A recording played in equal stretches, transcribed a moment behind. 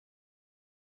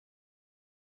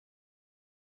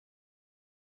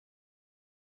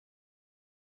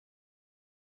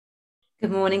Good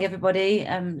morning, everybody.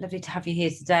 Lovely to have you here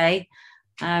today.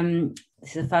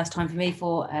 This is the first time for me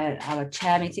for our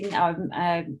chair meeting. I'm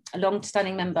a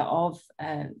long-standing member of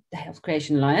the Health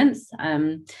Creation Alliance.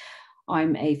 I'm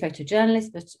a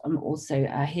photojournalist, but I'm also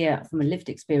here from a lived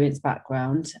experience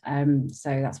background.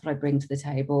 So that's what I bring to the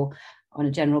table on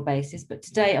a general basis. But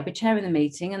today I'll be chairing the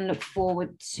meeting and look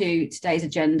forward to today's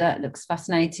agenda. It looks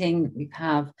fascinating. We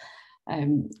have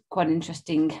quite an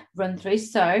interesting run through.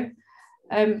 So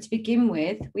to begin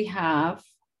with, we have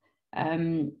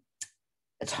timings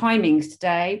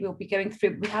today. We'll be going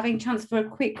through, we're having a chance for a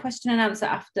quick question and answer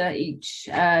after each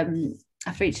instalment,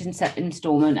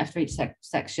 after each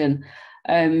section,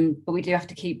 but we do have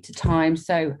to keep to time.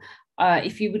 So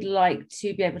if you would like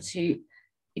to be able to,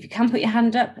 if you can put your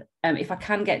hand up, if I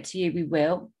can get to you, we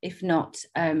will. If not,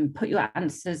 put your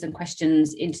answers and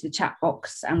questions into the chat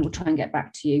box and we'll try and get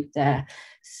back to you there.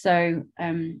 So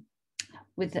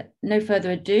with no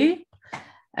further ado,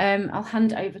 I'll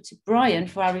hand over to Brian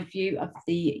for our review of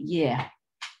the year.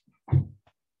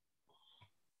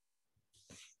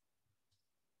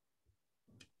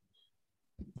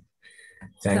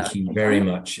 Thank you very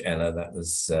much, Ella. That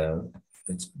was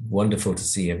it's wonderful to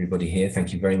see everybody here.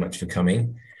 Thank you very much for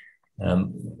coming.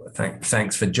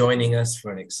 Thanks for joining us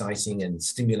for an exciting and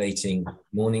stimulating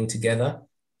morning together.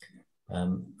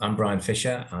 I'm Brian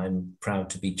Fisher. I'm proud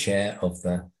to be chair of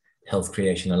the Health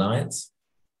Creation Alliance.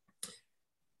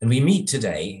 And we meet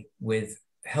today with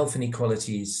health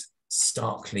inequalities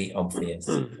starkly obvious.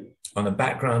 On a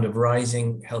background of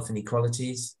rising health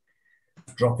inequalities,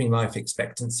 dropping life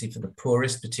expectancy for the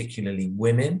poorest, particularly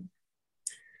women,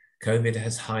 COVID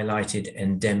has highlighted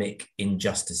endemic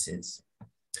injustices.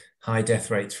 High death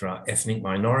rates for our ethnic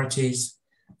minorities,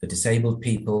 for disabled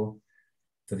people,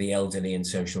 for the elderly in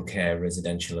social care,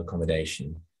 residential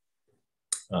accommodation.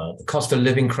 The cost of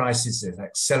living crisis is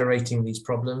accelerating these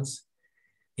problems,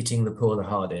 hitting the poor the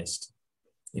hardest.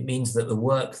 It means that the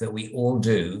work that we all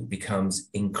do becomes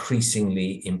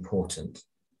increasingly important.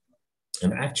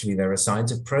 And actually, there are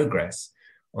signs of progress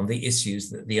on the issues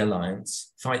that the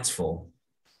Alliance fights for.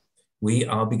 We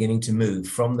are beginning to move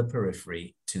from the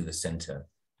periphery to the centre.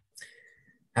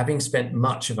 Having spent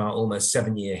much of our almost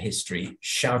 7-year history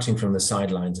shouting from the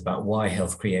sidelines about why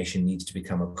health creation needs to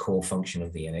become a core function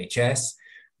of the NHS,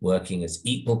 working as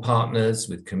equal partners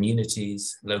with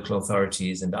communities, local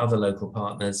authorities, and other local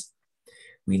partners,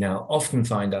 we now often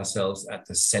find ourselves at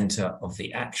the centre of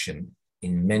the action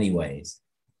in many ways.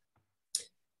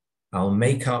 Our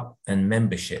makeup and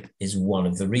membership is one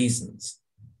of the reasons.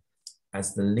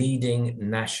 As the leading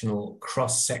national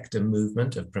cross-sector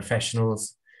movement of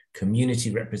professionals, community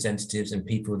representatives, and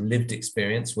people with lived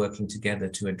experience working together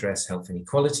to address health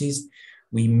inequalities,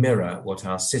 we mirror what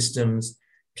our systems,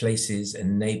 places,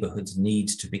 and neighbourhoods need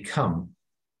to become.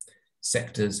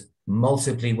 Sectors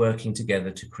multiply working together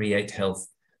to create health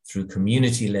through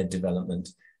community-led development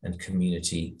and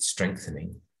community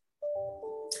strengthening.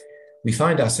 We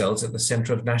find ourselves at the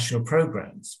centre of national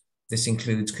programmes. This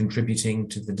includes contributing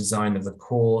to the design of the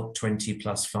core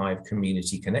 20+5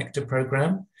 Community Connector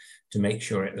programme to make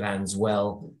sure it lands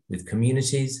well with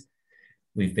communities.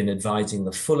 We've been advising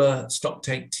the Fuller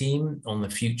Stocktake team on the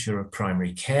future of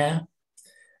primary care,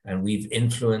 and we've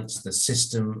influenced the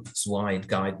systems-wide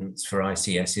guidance for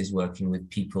ICSs working with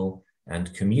people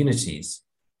and communities.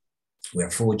 We're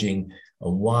forging a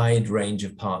wide range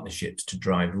of partnerships to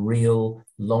drive real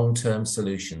long-term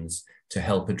solutions to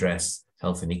help address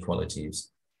health inequalities.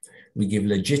 We give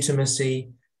legitimacy,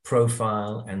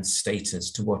 profile, and status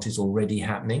to what is already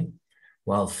happening,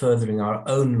 while furthering our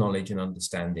own knowledge and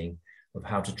understanding of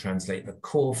how to translate the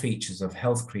core features of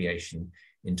health creation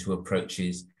into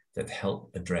approaches that help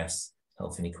address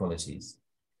health inequalities.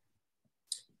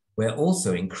 We're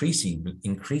also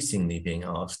increasingly being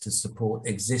asked to support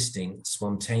existing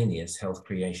spontaneous health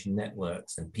creation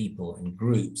networks and people and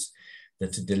groups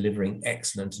that are delivering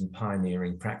excellent and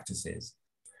pioneering practices.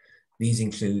 These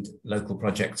include local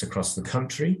projects across the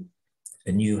country,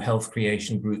 a new health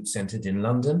creation group centred in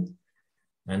London,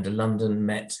 and a London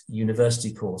Met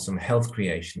University course on health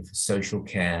creation for social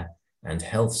care and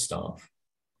health staff.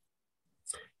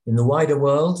 In the wider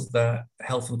world, the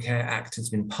Health and Care Act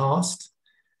has been passed,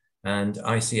 and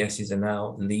ICSs are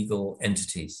now legal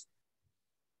entities.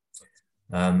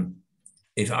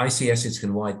 If ICSs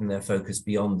can widen their focus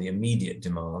beyond the immediate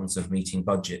demands of meeting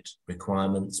budget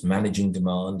requirements, managing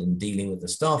demand, and dealing with the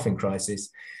staffing crisis,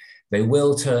 they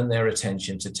will turn their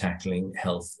attention to tackling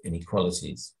health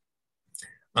inequalities.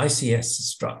 ICS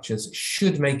structures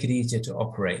should make it easier to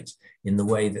operate in the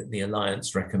way that the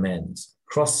Alliance recommends: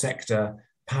 cross-sector,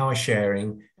 power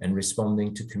sharing, and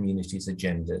responding to communities'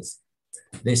 agendas.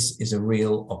 This is a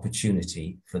real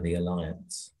opportunity for the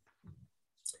Alliance.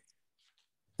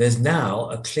 There's now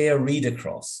a clear read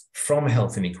across from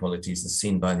health inequalities as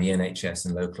seen by the NHS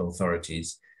and local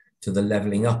authorities to the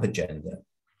levelling up agenda.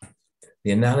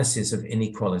 The analysis of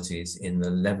inequalities in the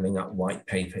Levelling Up white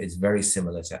paper is very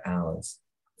similar to ours.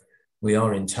 We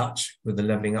are in touch with the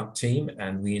Levelling Up team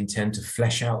and we intend to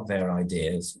flesh out their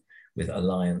ideas with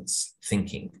Alliance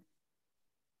thinking.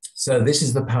 So this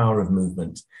is the power of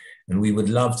movement, and we would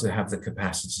love to have the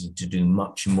capacity to do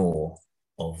much more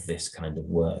of this kind of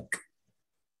work.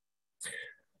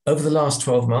 Over the last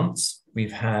 12 months,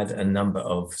 we've had a number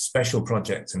of special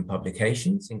projects and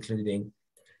publications, including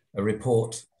a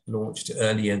report launched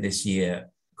earlier this year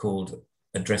called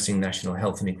Addressing National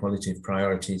Health Inequality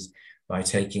Priorities by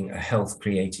Taking a Health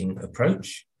Creating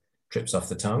Approach, trips off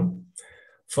the tongue,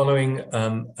 following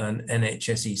an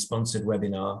NHSE sponsored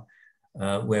webinar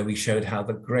where we showed how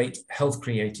the great health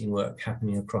creating work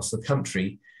happening across the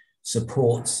country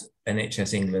supports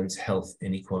NHS England's health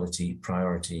inequality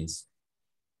priorities.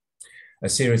 A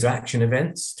series of action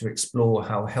events to explore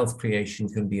how health creation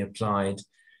can be applied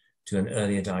to an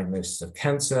earlier diagnosis of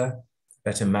cancer,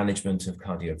 better management of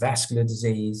cardiovascular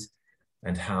disease,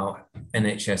 and how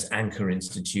NHS anchor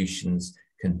institutions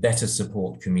can better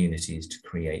support communities to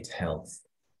create health.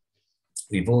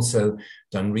 We've also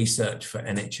done research for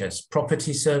NHS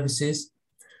property services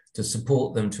to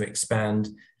support them to expand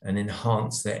and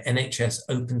enhance their NHS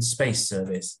open space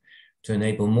service to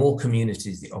enable more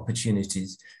communities the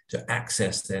opportunities to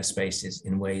access their spaces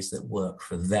in ways that work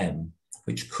for them,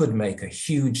 which could make a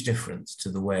huge difference to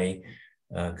the way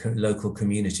local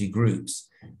community groups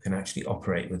can actually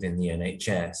operate within the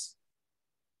NHS.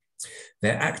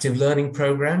 They're active learning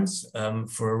programs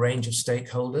for a range of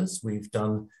stakeholders. We've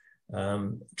done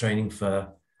training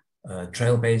for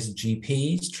trailblazer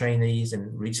GPs, trainees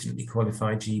and recently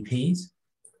qualified GPs,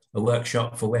 a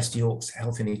workshop for West York's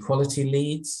health inequality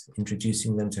leads,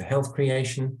 introducing them to health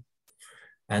creation,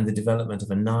 and the development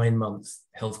of a 9-month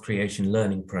health creation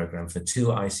learning program for 2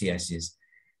 ICSs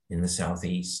in the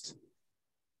Southeast.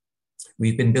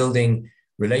 We've been building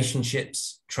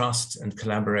relationships, trust and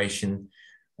collaboration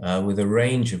with a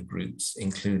range of groups,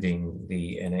 including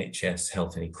the NHS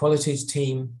Health Inequalities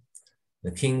team,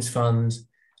 the King's Fund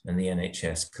and the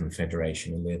NHS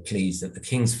Confederation. And we're pleased that the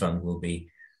King's Fund will be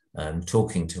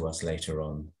talking to us later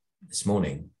on this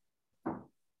morning.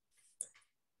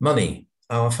 Money.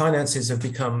 Our finances have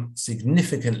become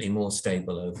significantly more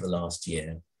stable over the last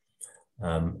year,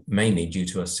 mainly due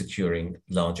to us securing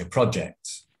larger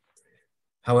projects.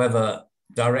 However,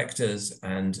 directors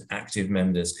and active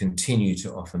members continue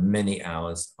to offer many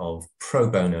hours of pro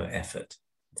bono effort,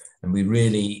 and we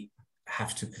really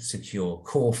have to secure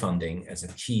core funding as a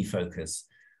key focus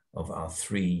of our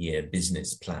 3-year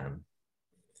business plan.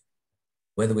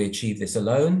 Whether we achieve this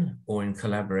alone or in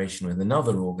collaboration with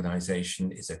another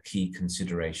organisation is a key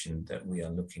consideration that we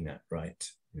are looking at right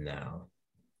now.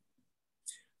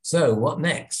 So what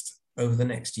next? Over the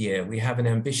next year, we have an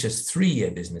ambitious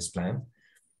 3-year business plan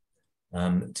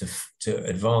to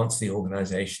advance the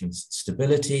organisation's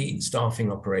stability, staffing,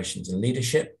 operations and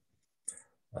leadership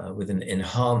with an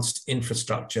enhanced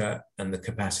infrastructure and the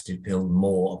capacity to build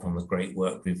more upon the great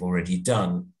work we've already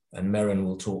done. And Merron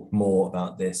will talk more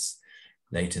about this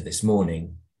later this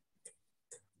morning.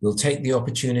 We'll take the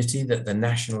opportunity that the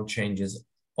national changes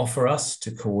offer us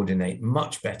to coordinate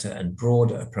much better and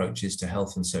broader approaches to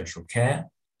health and social care.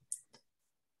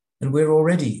 And we're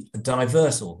already a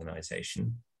diverse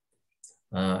organisation.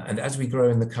 And as we grow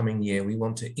in the coming year, we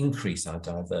want to increase our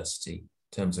diversity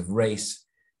in terms of race,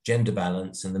 gender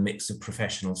balance, and the mix of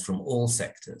professionals from all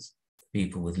sectors,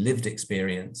 people with lived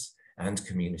experience and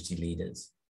community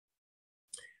leaders.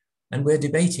 And we're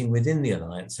debating within the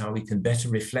Alliance how we can better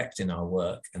reflect in our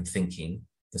work and thinking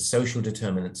the social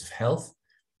determinants of health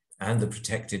and the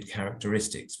protected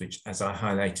characteristics, which, as I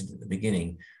highlighted at the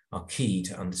beginning, are key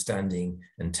to understanding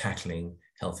and tackling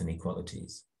health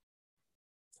inequalities.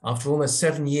 After almost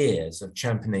 7 years of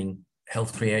championing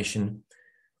health creation,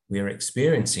 we are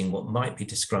experiencing what might be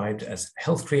described as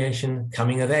health creation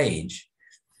coming of age.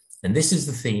 And this is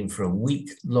the theme for a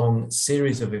week-long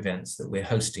series of events that we're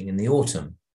hosting in the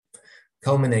autumn,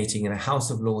 culminating in a House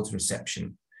of Lords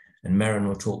reception, and Merron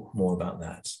will talk more about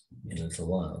that in a little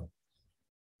while.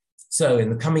 So in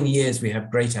the coming years, we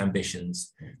have great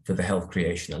ambitions for the Health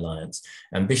Creation Alliance,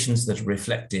 ambitions that are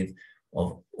reflective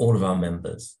of all of our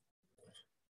members.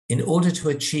 In order to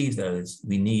achieve those,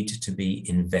 we need to be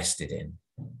invested in.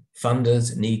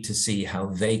 Funders need to see how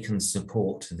they can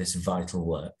support this vital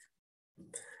work.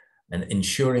 And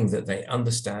ensuring that they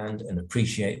understand and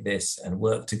appreciate this and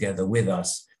work together with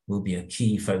us will be a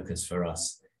key focus for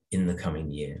us in the coming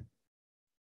year.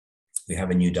 We have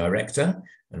a new director,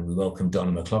 and we welcome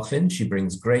Donna McLaughlin. She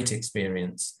brings great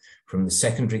experience from the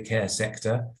secondary care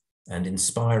sector and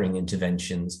inspiring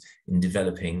interventions in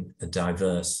developing a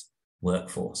diverse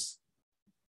workforce.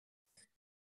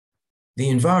 The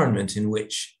environment in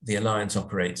which the Alliance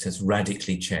operates has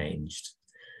radically changed.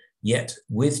 Yet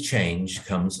with change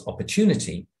comes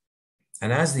opportunity.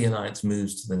 And as the Alliance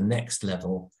moves to the next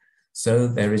level, so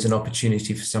there is an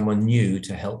opportunity for someone new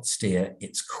to help steer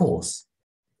its course.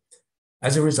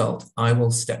 As a result, I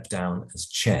will step down as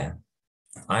chair.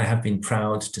 I have been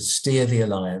proud to steer the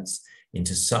Alliance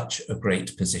into such a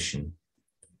great position.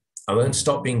 I won't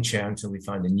stop being chair until we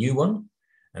find a new one,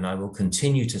 and I will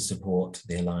continue to support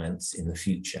the Alliance in the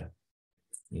future.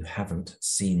 You haven't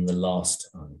seen the last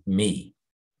of me.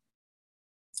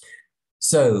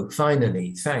 So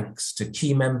finally, thanks to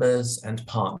key members and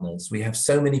partners. We have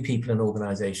so many people and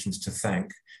organisations to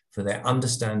thank for their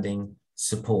understanding,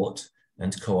 support,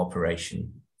 and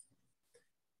cooperation.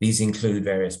 These include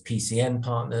various PCN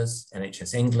partners,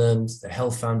 NHS England, the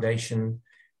Health Foundation,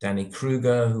 Danny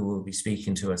Kruger, who will be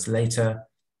speaking to us later,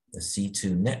 the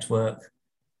C2 Network,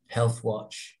 Health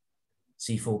Watch,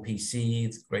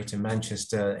 C4PC, Greater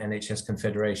Manchester NHS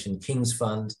Confederation, King's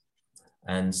Fund,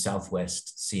 and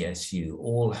Southwest CSU.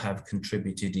 All have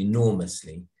contributed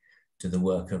enormously to the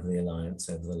work of the Alliance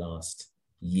over the last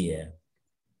year.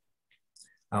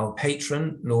 Our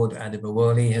patron, Lord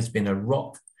Adibawali, has been a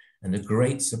rock and a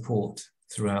great support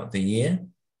throughout the year.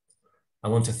 I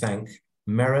want to thank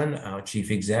Merron, our chief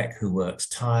exec, who works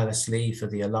tirelessly for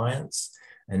the Alliance,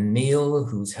 and Neil,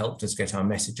 who's helped us get our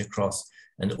message across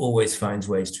and always finds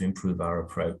ways to improve our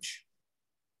approach.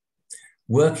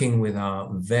 Working with our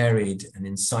varied and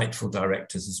insightful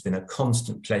directors has been a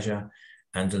constant pleasure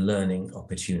and a learning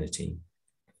opportunity.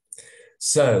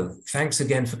 So thanks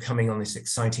again for coming on this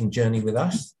exciting journey with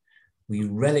us. We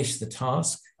relish the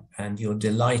task and you're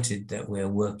delighted that we're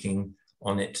working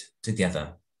on it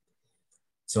together.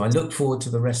 So I look forward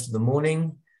to the rest of the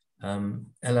morning.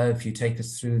 Ella, if you take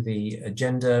us through the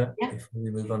agenda, yeah, before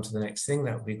we move on to the next thing,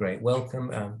 that would be great.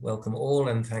 Welcome, welcome all,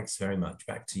 and thanks very much.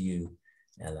 Back to you,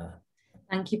 Ella.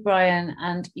 Thank you, Brian,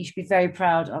 and you should be very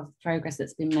proud of the progress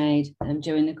that's been made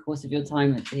during the course of your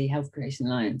time at the Health Creation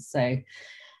Alliance. So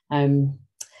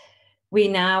we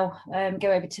now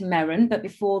go over to Merron, but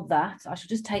before that, I shall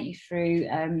just take you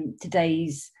through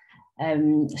today's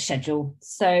schedule.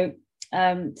 So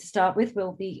to start with,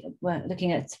 we're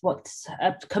looking at what's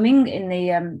upcoming in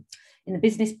the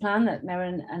business plan that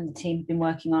Merron and the team have been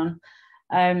working on.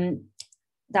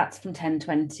 That's from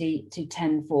 10:20 to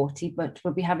 10:40, but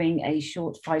we'll be having a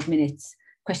short 5 minutes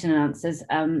question and answers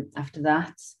after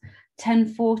that.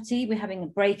 10:40, we're having a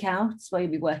breakout where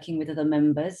you'll be working with other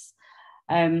members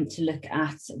to look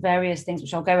at various things,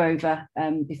 which I'll go over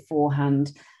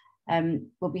beforehand.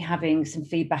 We'll be having some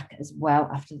feedback as well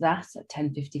after that at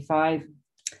 10:55.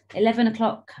 11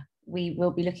 o'clock, we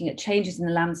will be looking at changes in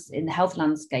the health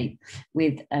landscape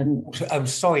with... I'm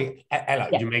sorry, Ella,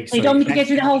 yeah. you make... So you don't want me to go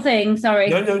through the whole thing, sorry.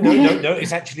 No,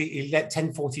 it's actually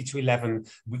 10:40 to 11.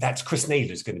 That's Chris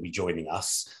Naylor's going to be joining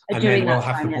us. And then we'll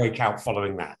have the breakout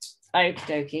following that. Okie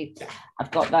dokie. Yeah.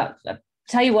 I've got that.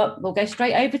 Tell you what, we'll go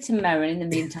straight over to Merron in the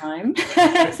meantime.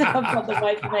 So I've got the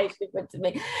right information in front of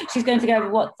me. She's going to go over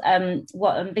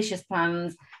what ambitious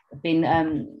plans have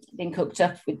been cooked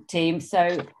up with the team.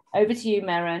 So over to you,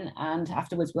 Merron, and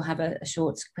afterwards we'll have a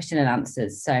short question and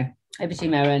answers. So over to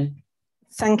you, Merron.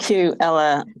 Thank you,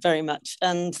 Ella, very much.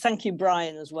 And thank you,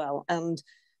 Brian, as well. And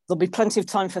there'll be plenty of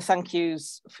time for thank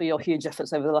yous for your huge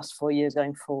efforts over the last 4 years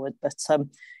going forward. But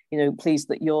you know, pleased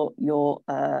that you're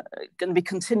going to be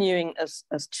continuing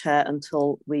as chair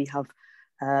until we have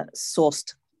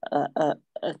sourced a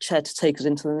chair to take us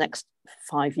into the next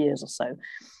 5 years or so.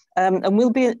 And we'll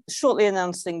be shortly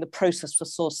announcing the process for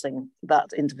sourcing that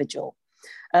individual.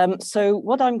 So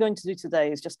what I'm going to do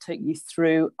today is just take you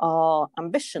through our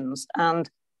ambitions and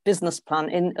business plan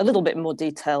in a little bit more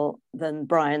detail than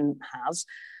Brian has.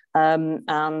 And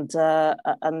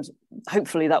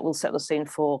hopefully that will set the scene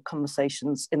for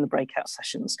conversations in the breakout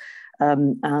sessions.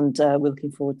 And we're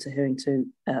looking forward to hearing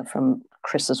from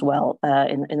Chris as well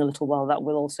in a little while. That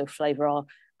will also flavour our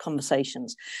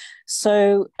conversations.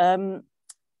 So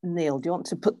Neil, do you want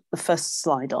to put the first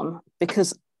slide on?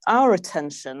 Because our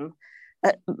attention,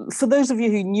 for those of you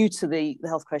who are new to the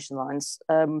Health Creation Alliance,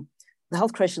 the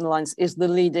Health Creation Alliance is the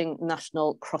leading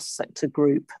national cross-sector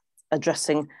group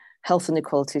addressing health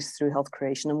inequalities through health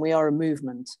creation, and we are a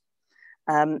movement.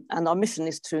 And our mission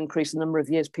is to increase the number of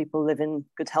years people live in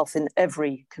good health in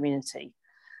every community.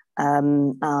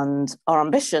 And our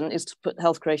ambition is to put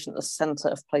health creation at the centre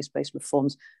of place-based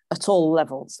reforms at all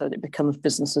levels, so that it becomes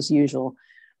business as usual,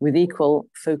 with equal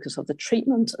focus of the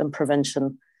treatment and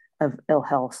prevention of ill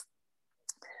health.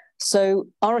 So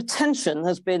our attention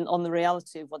has been on the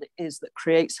reality of what it is that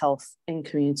creates health in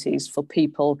communities for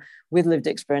people with lived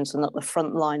experience and at the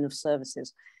front line of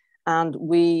services. And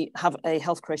we have a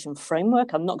health creation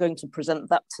framework. I'm not going to present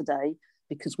that today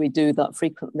because we do that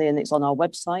frequently and it's on our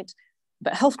website.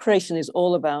 But health creation is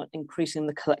all about increasing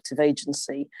the collective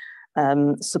agency,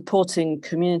 supporting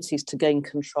communities to gain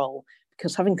control,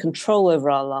 because having control over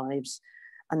our lives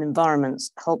and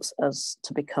environments helps us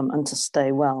to become and to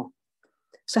stay well.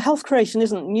 So health creation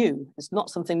isn't new. It's not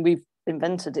something we've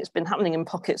invented. It's been happening in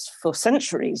pockets for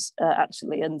centuries,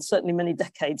 actually, and certainly many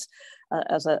decades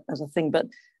as a thing. But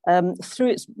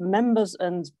through its members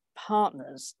and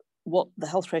partners, what the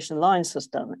Health Creation Alliance has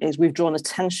done is we've drawn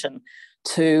attention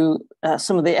to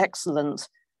some of the excellent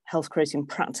health creating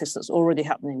practice that's already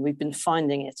happening. We've been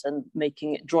finding it and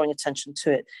drawing attention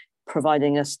to it,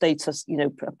 providing a status,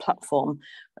 a platform,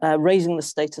 raising the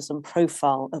status and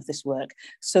profile of this work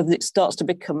so that it starts to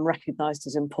become recognised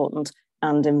as important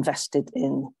and invested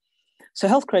in. So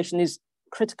health creation is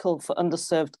critical for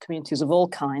underserved communities of all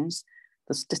kinds.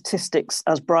 The statistics,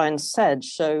 as Brian said,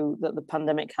 show that the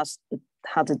pandemic has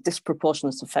had a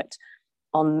disproportionate effect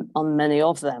on many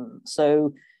of them.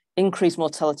 So increased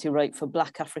mortality rate for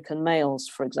Black African males,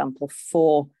 for example,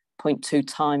 4.2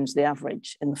 times the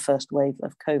average in the first wave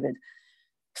of COVID.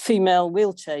 Female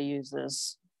wheelchair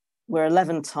users were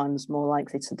 11 times more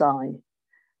likely to die.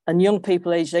 And young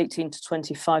people aged 18 to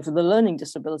 25 with a learning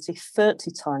disability,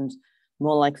 30 times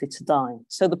more likely to die.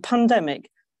 So the pandemic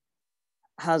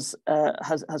has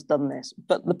done this,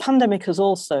 but the pandemic has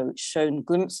also shown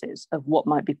glimpses of what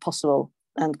might be possible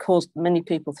and caused many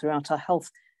people throughout our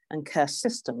health and care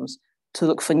systems to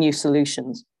look for new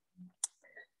solutions.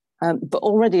 But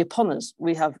already upon us,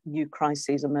 we have new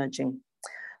crises emerging.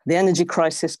 The energy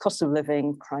crisis, cost of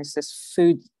living crisis,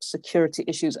 food security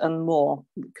issues, and more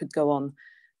could go on.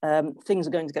 Things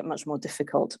are going to get much more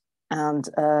difficult. And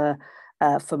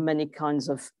for many kinds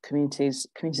of communities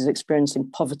experiencing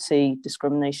poverty,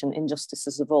 discrimination,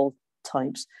 injustices of all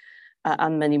types,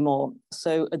 and many more.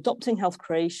 So adopting health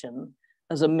creation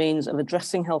as a means of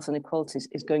addressing health inequalities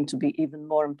is going to be even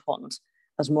more important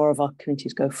as more of our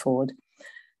communities go forward.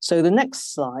 So the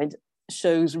next slide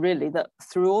shows really that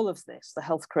through all of this, the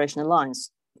Health Creation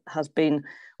Alliance has been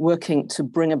working to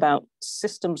bring about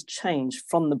systems change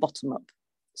from the bottom up.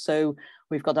 So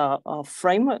we've got our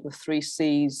framework, the 3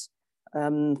 C's,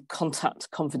 contact,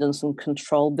 confidence and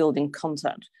control. Building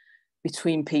contact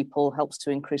between people helps to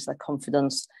increase their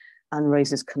confidence and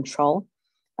raises control.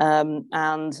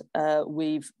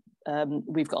 We've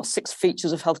got 6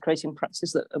 features of health creating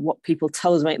practice that are what people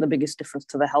tell us make the biggest difference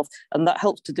to their health, and that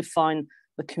helps to define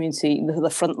the community, the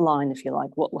front line, if you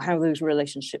like, how those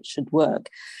relationships should work.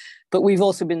 But we've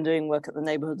also been doing work at the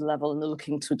neighbourhood level and are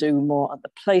looking to do more at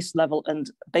the place level, and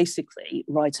basically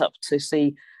right up to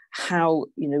see how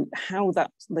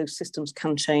those systems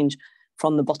can change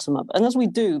from the bottom up. And as we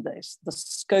do this, the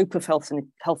scope of health and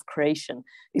health creation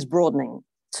is broadening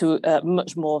to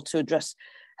much more to address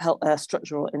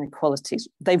structural inequalities.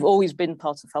 They've always been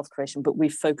part of health creation, but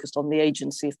we've focused on the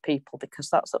agency of people because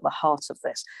that's at the heart of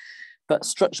this. But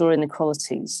structural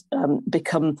inequalities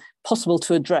become possible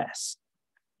to address,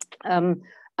 and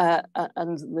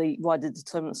the wider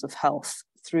determinants of health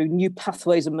through new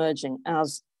pathways emerging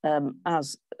as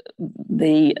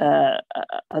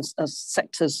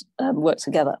sectors work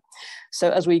together. So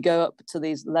as we go up to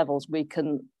these levels, we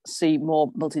can see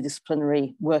more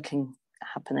multidisciplinary working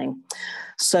happening.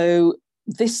 So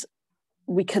this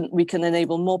we can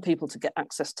enable more people to get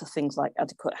access to things like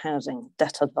adequate housing,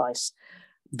 debt advice,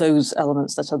 those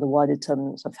elements that are the wider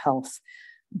determinants of health.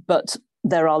 But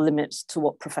there are limits to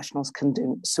what professionals can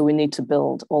do. So we need to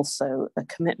build also a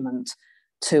commitment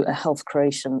to a health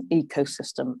creation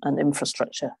ecosystem and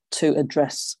infrastructure to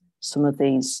address some of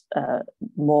these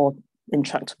more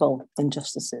intractable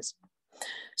injustices.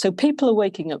 So people are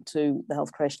waking up to the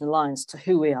Health Creation Alliance, to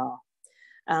who we are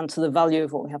and to the value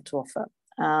of what we have to offer.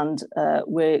 And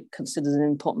we're considered an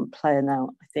important player now,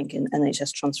 I think, in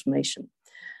NHS transformation.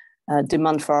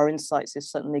 Demand for our insights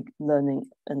is certainly learning,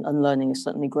 and unlearning is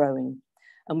certainly growing.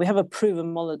 And we have a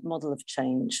proven model of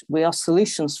change. We are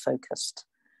solutions focused,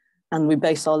 and we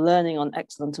base our learning on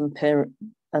excellent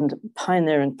and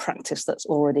pioneering practice that's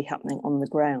already happening on the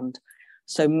ground.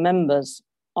 So members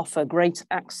offer great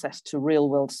access to real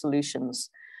world solutions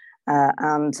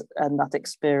and that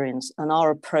experience. And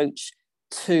our approach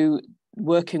to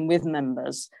working with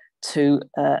members to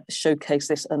showcase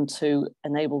this and to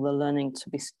enable the learning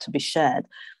to be shared.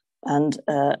 And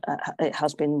it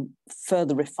has been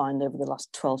further refined over the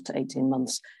last 12 to 18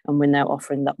 months, and we're now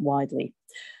offering that widely.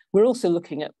 We're also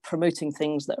looking at promoting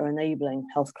things that are enabling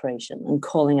health creation and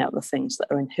calling out the things that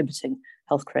are inhibiting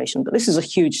health creation. But this is a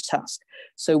huge task.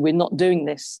 So we're not doing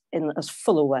this in as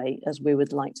full a way as we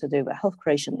would like to do. But health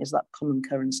creation is that common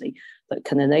currency that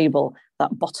can enable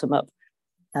that bottom-up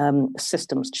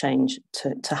systems change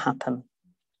to happen.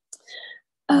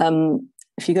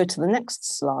 If you go to the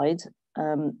next slide,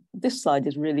 this slide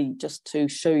is really just to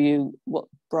show you what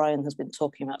Brian has been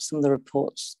talking about, some of the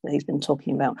reports that he's been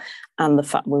talking about, and the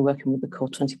fact we're working with the Core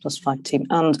 20+5 team.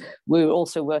 And we're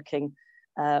also working,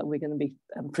 we're going to be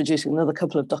producing another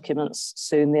couple of documents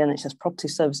soon, the NHS Property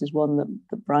Services one that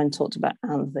Brian talked about,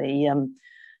 and the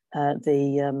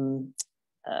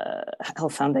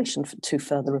Health Foundation for 2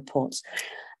 further reports.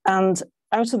 And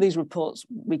out of these reports,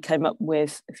 we came up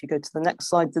with, if you go to the next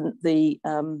slide,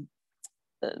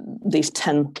 these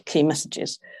 10 key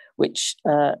messages, which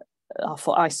are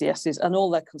for ICSs and all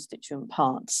their constituent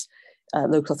parts,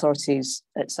 local authorities,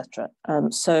 etc.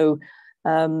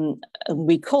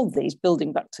 We called these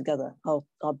Building Back Together,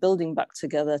 our Building Back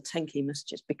Together 10 key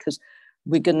messages, because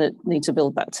we're going to need to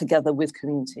build back together with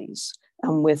communities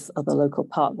and with other local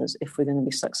partners if we're going to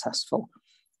be successful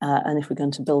and if we're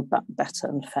going to build back better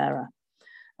and fairer.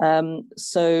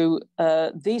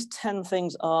 These 10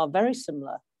 things are very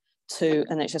similar to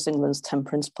NHS England's 10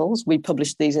 principles. We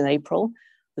published these in April.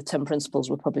 The 10 principles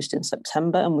were published in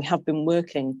September, and we have been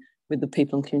working with the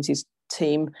People and Communities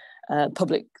team,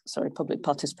 public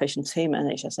participation team,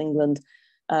 NHS England,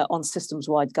 on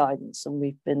systems-wide guidance, and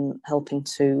we've been helping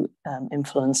to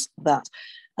influence that.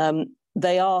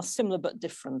 They are similar but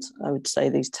different, I would say,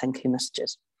 these 10 key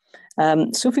messages.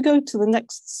 So if we go to the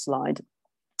next slide,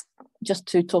 just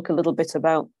to talk a little bit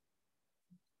about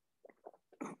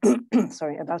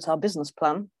about our business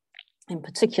plan. In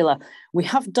particular, we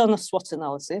have done a SWOT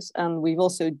analysis, and we've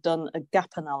also done a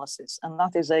gap analysis, and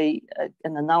that is an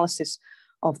analysis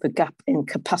of the gap in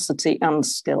capacity and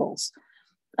skills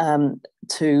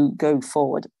to go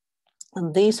forward.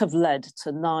 And these have led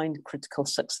to 9 critical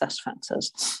success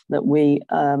factors that we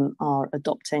are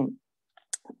adopting.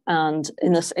 And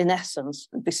in essence,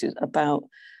 this is about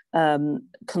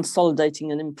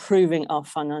consolidating and improving our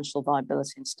financial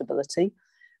viability and stability,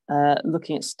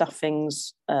 looking at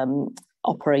staffings,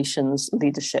 operations,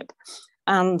 leadership,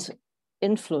 and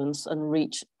influence and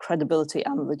reach credibility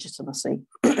and legitimacy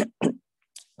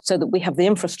so that we have the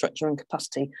infrastructure and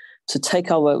capacity to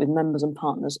take our work with members and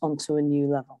partners onto a new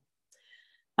level.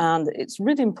 And it's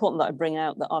really important that I bring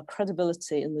out that our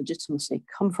credibility and legitimacy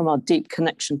come from our deep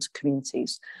connection to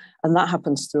communities, and that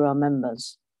happens through our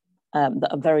members that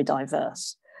are very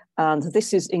diverse. And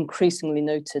this is increasingly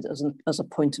noted as a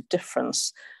point of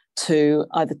difference to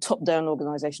either top-down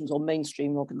organisations or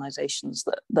mainstream organisations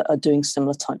that are doing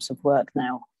similar types of work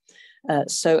now.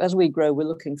 So as we grow, we're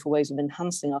looking for ways of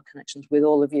enhancing our connections with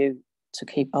all of you to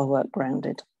keep our work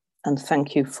grounded. And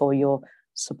thank you for your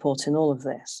support in all of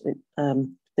this. It's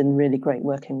been really great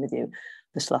working with you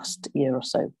this last year or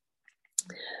so.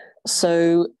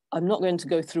 So I'm not going to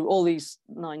go through all these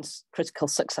 9 critical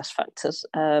success factors,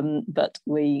 but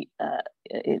they're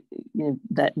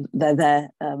there.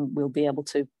 We'll be able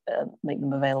to make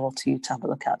them available to you to have a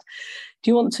look at.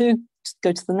 Do you want to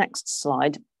go to the next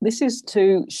slide? This is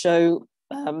to show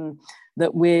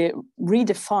that we're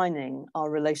redefining our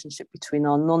relationship between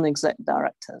our non-exec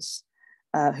directors,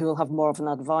 who will have more of an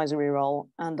advisory role,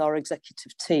 and our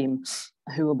executive team,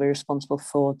 who will be responsible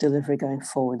for delivery going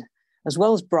forward. As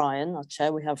well as Brian, our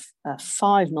chair, we have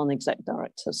 5 non-exec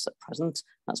directors at present.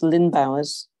 That's Lynn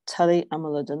Bowers, Telly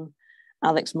Ameluden,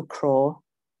 Alex McCraw,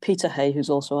 Peter Hay, who's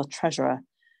also our treasurer,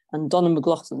 and Donna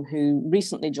McLaughlin, who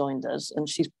recently joined us, and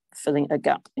she's filling a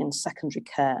gap in secondary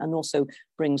care and also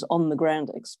brings on-the-ground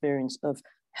experience of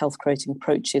health-creating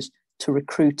approaches to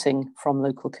recruiting from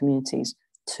local communities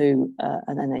to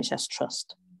an NHS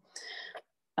trust.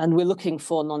 And we're looking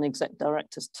for non-exec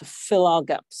directors to fill our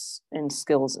gaps in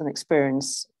skills and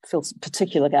experience, fill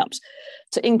particular gaps,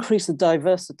 to increase the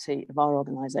diversity of our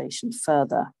organisation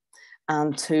further,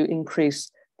 and to increase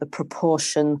the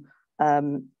proportion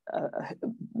who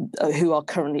are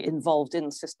currently involved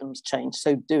in systems change,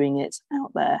 so doing it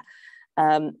out there,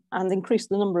 and increase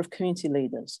the number of community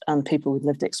leaders and people with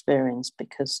lived experience,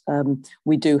 because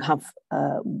we do have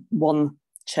one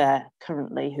chair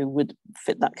currently who would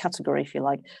fit that category, if you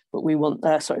like, but we want,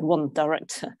 one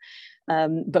director,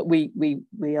 but we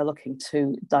are looking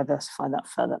to diversify that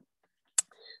further.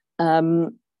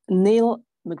 Neil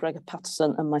McGregor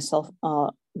Patterson and myself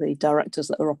are the directors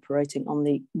that are operating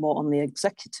more on the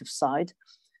executive side.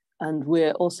 And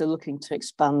we're also looking to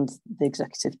expand the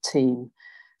executive team.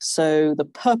 So the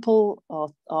purple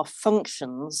are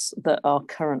functions that are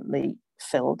currently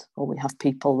filled, or we have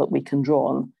people that we can draw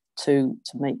on to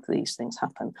make these things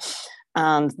happen.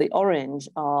 And the orange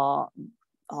are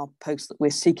posts that we're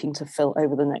seeking to fill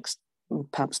over the next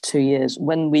perhaps 2 years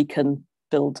when we can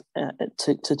build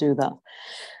to do that.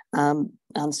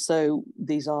 And so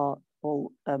these are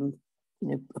all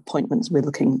appointments we're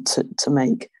looking to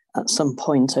make at some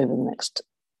point over the next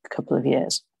couple of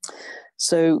years.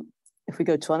 So if we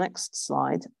go to our next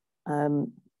slide,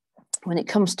 when it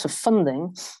comes to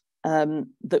funding,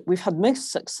 that we've had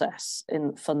most success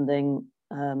in funding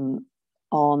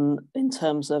in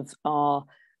terms of our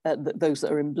those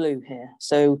that are in blue here.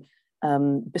 So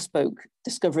bespoke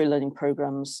discovery learning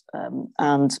programs,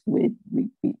 and we've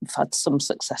had some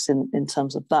success in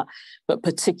terms of that, but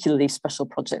particularly special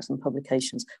projects and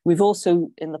publications. We've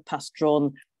also in the past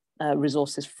drawn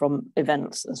resources from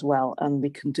events as well, and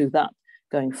we can do that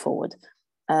going forward.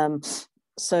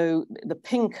 So the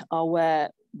pink are where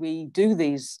we do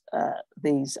these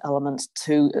elements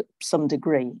to some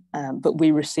degree, but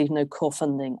we receive no core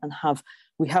funding, and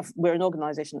we're an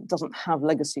organisation that doesn't have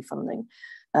legacy funding.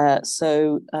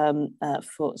 So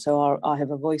our I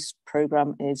Have a Voice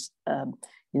programme is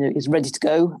ready to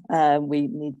go. We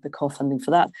need the core funding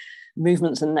for that.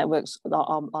 Movements and networks,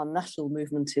 our national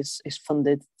movement is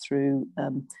funded through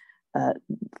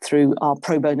our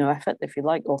pro bono effort, if you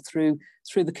like, or through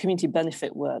the community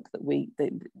benefit work that we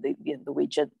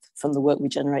from the work we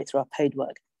generate through our paid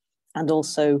work, and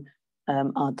also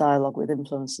our dialogue with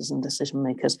influencers and decision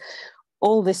makers.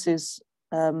 All this is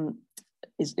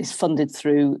funded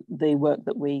through the work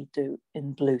that we do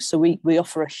in blue. So we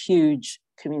offer a huge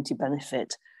community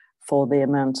benefit for the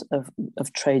amount of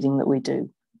trading that we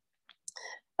do.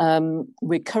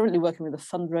 We're currently working with a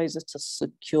fundraiser to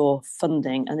secure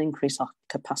funding and increase our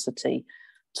capacity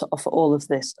to offer all of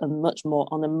this and much more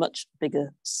on a much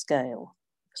bigger scale.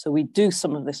 So we do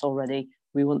some of this already.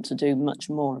 We want to do much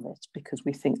more of it because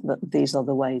we think that these are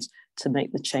the ways to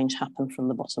make the change happen from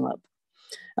the bottom up.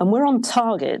 And we're on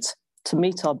target to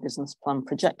meet our business plan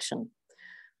projection,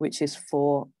 which is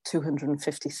for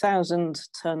 250,000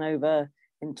 turnover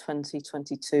in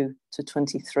 2022 to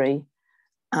 23,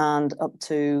 and up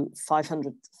to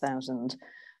 500,000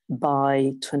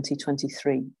 by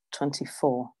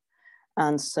 2023-24.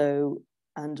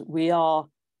 And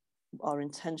our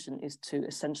intention is to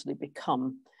essentially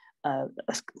become a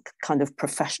kind of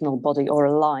professional body or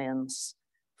alliance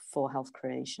for health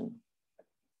creation.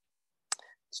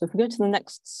 So if we go to the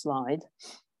next slide,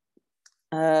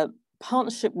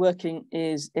 partnership working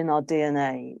is in our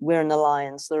DNA. We're an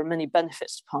alliance. There are many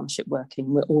benefits to partnership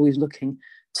working. We're always looking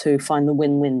to find the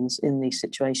win-wins in these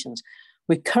situations.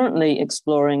 We're currently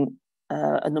exploring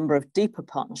a number of deeper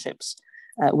partnerships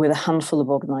with a handful of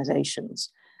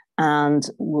organisations. And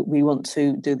we want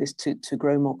to do this to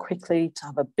grow more quickly, to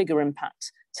have a bigger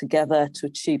impact together, to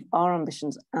achieve our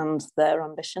ambitions and their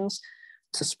ambitions,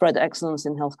 to spread excellence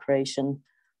in health creation,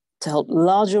 to help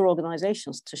larger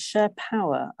organisations to share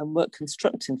power and work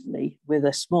constructively with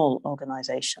a small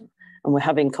organisation. And we're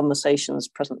having conversations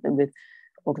presently with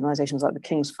organisations like the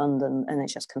King's Fund and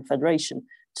NHS Confederation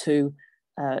to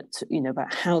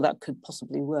about how that could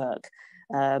possibly work.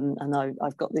 And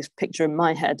I've got this picture in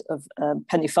my head of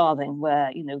penny farthing,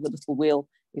 where the little wheel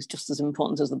is just as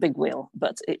important as the big wheel,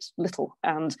 but it's little,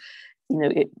 and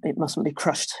it mustn't be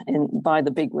crushed by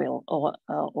the big wheel, or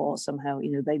somehow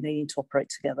they need to operate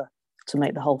together to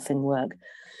make the whole thing work,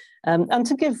 and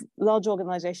to give large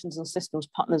organisations and systems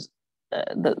partners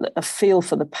a feel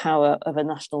for the power of a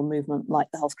national movement like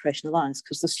the Health Creation Alliance,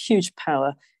 because there's huge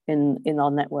power in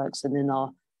our networks and in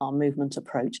our movement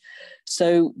approach.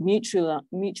 So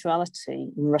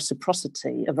mutuality and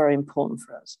reciprocity are very important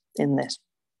for us in this.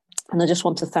 And I just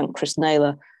want to thank Chris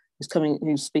Naylor,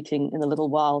 who's speaking in a little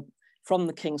while from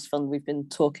the King's Fund. We've been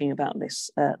talking about this,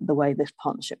 the way this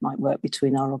partnership might work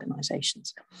between our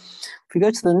organisations. If we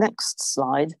go to the next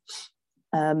slide,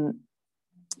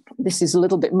 this is a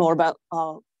little bit more about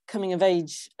our coming of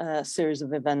age series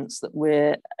of events that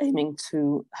we're aiming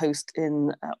to host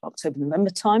in October,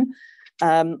 November time.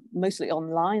 Mostly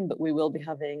online, but we will be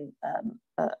having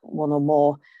one or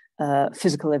more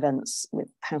physical events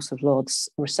with House of Lords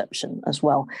reception as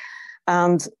well.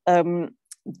 And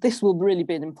this will really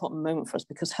be an important moment for us,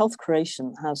 because health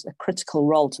creation has a critical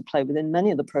role to play within many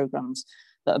of the programmes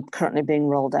that are currently being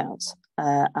rolled out.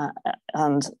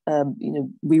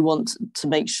 We want to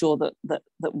make sure that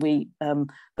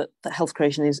health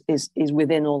creation is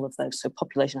within all of those. So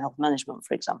population health management,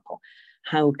 for example,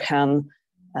 how can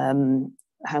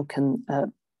how can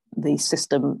the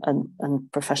system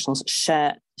and professionals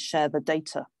share the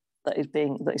data that is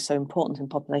so important in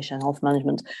population health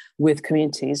management with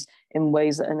communities in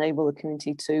ways that enable the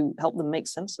community to help them make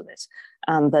sense of it,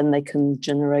 and then they can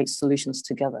generate solutions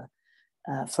together,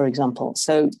 for example.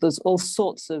 So there's all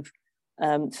sorts of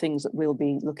things that we'll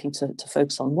be looking to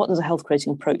focus on. What does a health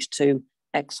creating approach to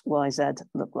X, Y, Z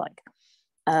look like?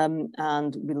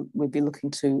 And we'll be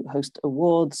looking to host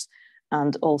awards,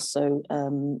 and also,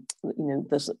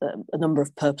 there's a number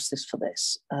of purposes for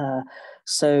this. All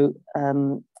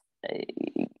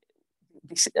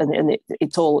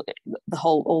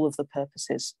of the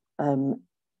purposes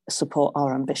support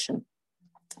our ambition.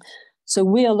 So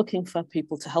we are looking for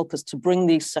people to help us to bring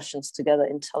these sessions together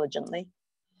intelligently,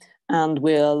 and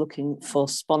we are looking for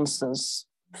sponsors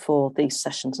for these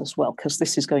sessions as well, because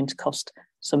this is going to cost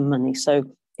some money. So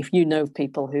if you know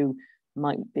people who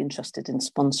might be interested in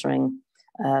sponsoring,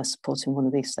 supporting one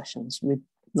of these sessions, we'd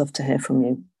love to hear from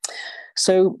you.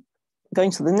 So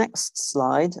going to the next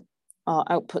slide, our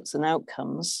outputs and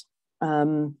outcomes.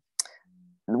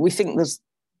 We think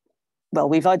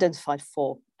we've identified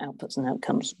 4 outputs and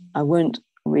outcomes. I won't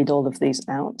read all of these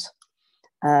out,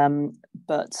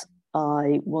 but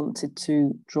I wanted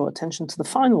to draw attention to the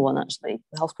final one, actually,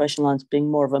 the Health Creation Alliance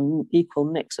being more of an equal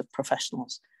mix of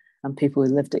professionals and people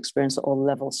with lived experience at all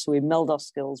levels. So we meld our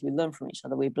skills, we learn from each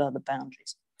other, we blur the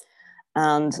boundaries.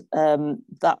 And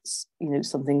that's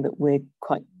something that we're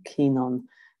quite keen on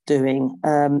doing.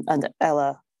 And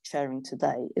Ella chairing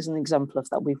today is an example of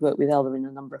that. We've worked with Ella in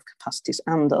a number of capacities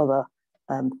and other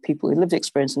people with lived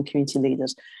experience and community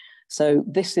leaders. So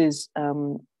this is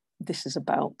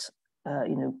about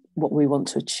what we want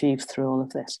to achieve through all of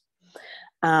this.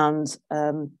 And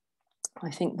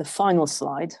I think the final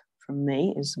slide from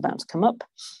me is about to come up.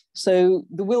 So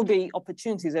there will be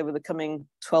opportunities over the coming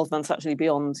 12 months, actually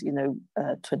beyond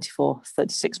 24,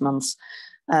 36 months,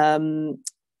 both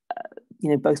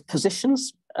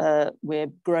positions. We're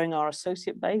growing our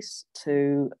associate base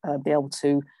to be able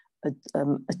to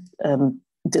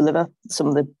deliver some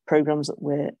of the programs that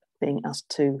we're being asked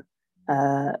to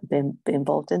be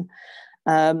involved in.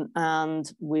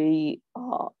 And we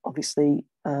are obviously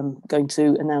going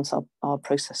to announce our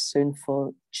process soon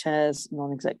for chairs,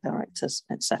 non-exec directors,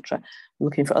 etc. We're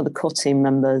looking for other core team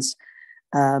members,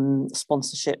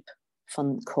 sponsorship,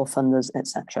 core funders,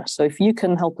 etc. So if you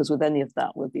can help us with any of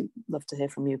that, we'd love to hear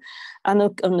from you. And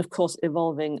of course,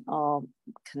 evolving our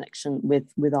connection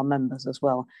with our members as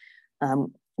well.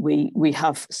 We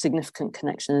have significant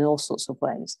connection in all sorts of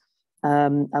ways.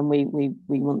 And we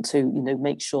want to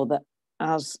make sure that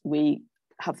as we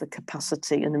have the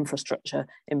capacity and infrastructure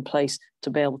in place to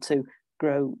be able to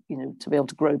grow,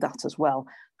 that as well,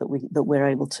 that we're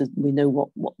able to, we know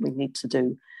what we need to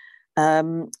do.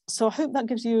 So I hope that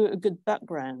gives you a good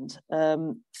background.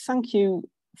 Thank you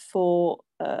for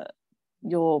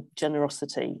your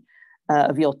generosity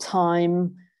of your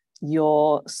time,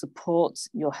 your support,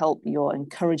 your help, your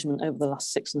encouragement over the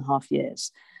last 6.5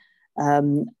 years.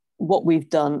 What we've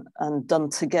done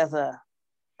together,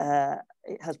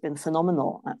 it has been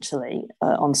phenomenal, actually,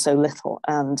 on so little,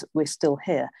 and we're still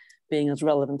here, being as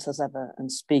relevant as ever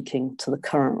and speaking to the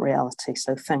current reality.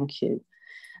 So thank you.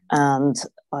 And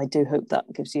I do hope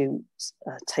that gives you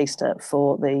a taster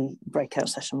for the breakout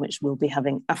session, which we'll be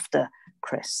having after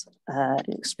Chris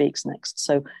speaks next.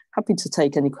 So happy to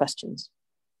take any questions.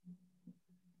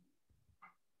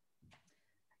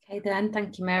 Okay then,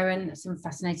 thank you, Merron. Some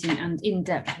fascinating and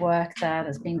in-depth work there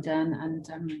that's being done, and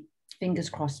fingers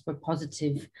crossed for a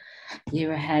positive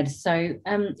year ahead. So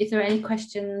if there are any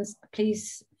questions,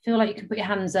 please feel like you can put your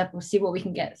hands up. We'll see what we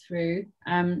can get through.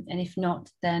 And if not,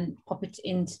 then pop it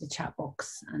into the chat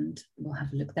box and we'll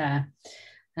have a look there.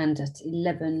 And at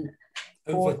 11.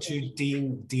 Over to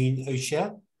Dean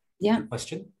O'Shea. Yeah.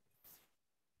 Question.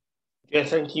 Yeah,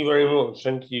 thank you very much.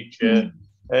 Thank you, Chair.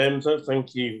 So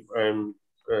thank you very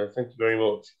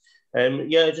much.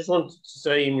 Yeah, I just wanted to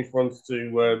say in response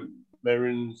to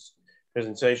Merron's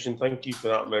presentation, thank you for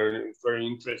that, Merron. It was very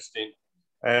interesting.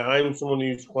 I'm someone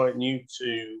who's quite new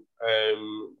to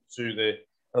the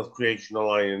Health Creation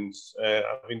Alliance.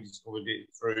 I've been discovered it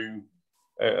through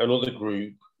another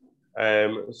group.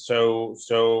 So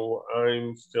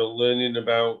I'm still learning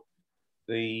about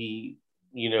the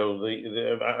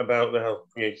about the Health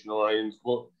Creation Alliance,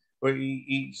 but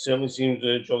it certainly seems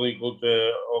a jolly good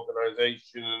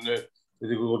organisation and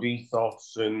with a good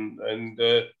ethos and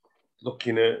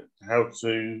looking at how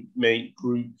to make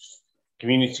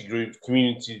communities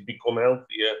become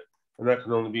healthier, and that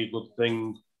can only be a good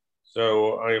thing.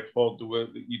 So I applaud the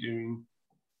work that you're doing.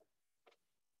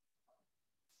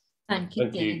 Thank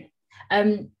you.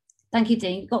 Thank you,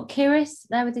 Dean. Got Kiris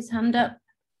there with his hand up.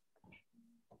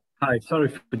 Hi, sorry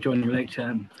for joining late.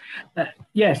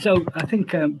 Yeah, so I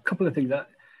think a couple of things that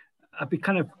I'd be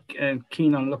kind of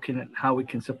keen on looking at how we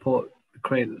can support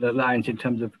the Alliance in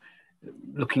terms of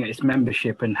looking at its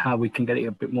membership and how we can get it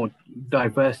a bit more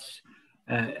diverse,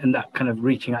 and that kind of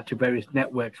reaching out to various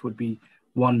networks would be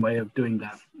one way of doing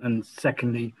that. And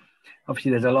secondly,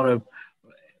 obviously there's a lot of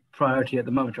priority at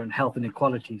the moment around health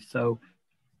inequalities. So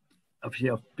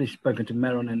obviously I've been spoken to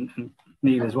Merron and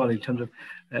Neil as well in terms of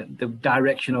the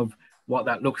direction of what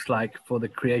that looks like for the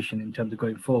creation in terms of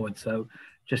going forward. So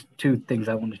just two things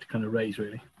I wanted to kind of raise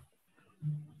really.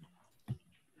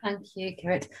 Thank you,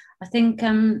 Kirit. I think,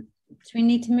 do we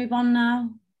need to move on now?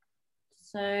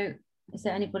 So is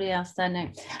there anybody else there? No.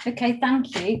 Okay,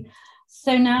 thank you.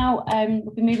 So now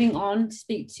we'll be moving on to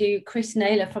speak to Chris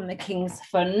Naylor from the King's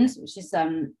Fund, which is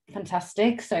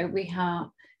fantastic. So we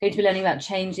are going to be learning about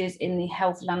changes in the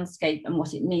health landscape and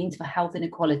what it means for health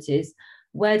inequalities.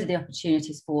 Where do the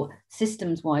opportunities for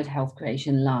systems-wide health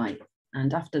creation lie?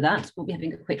 And after that, we'll be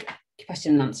having a quick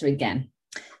question and answer again.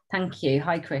 Thank you.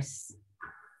 Hi, Chris.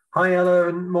 Hi, Ella,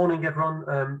 and morning,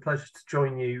 everyone. Pleasure to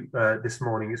join you this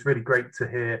morning. It's really great to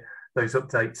hear those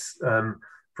updates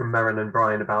from Merron and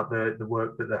Brian about the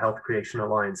work that the Health Creation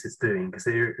Alliance is doing, because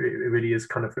it really is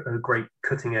kind of a great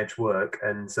cutting edge work,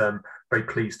 and very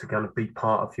pleased to kind of be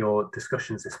part of your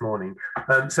discussions this morning.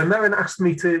 So Merron asked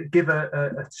me to give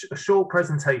a short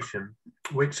presentation,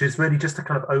 which is really just a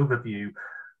kind of overview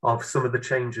of some of the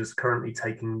changes currently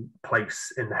taking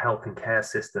place in the health and care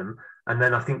system. And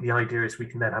then I think the idea is we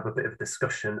can then have a bit of a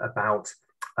discussion about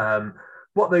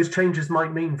what those changes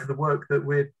might mean for the work that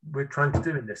we're trying to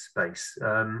do in this space,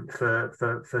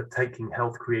 for taking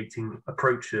health creating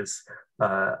approaches.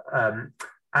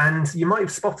 And you might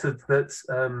have spotted that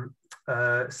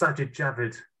Sajid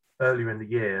Javid earlier in the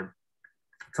year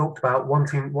talked about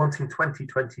wanting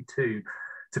 2022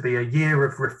 to be a year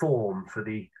of reform for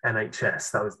the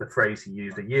NHS. That was the phrase he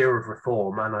used, a year of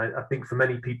reform. And I think for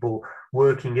many people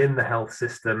working in the health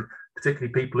system,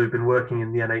 particularly people who've been working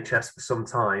in the NHS for some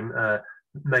time,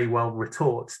 may well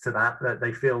retort to that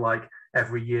they feel like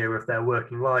every year of their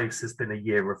working lives has been a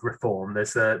year of reform.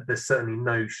 There's certainly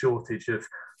no shortage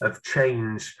of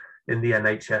change in the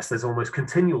NHS. There's almost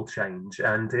continual change,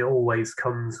 and it always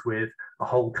comes with a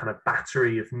whole kind of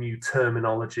battery of new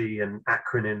terminology and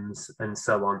acronyms and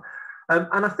so on.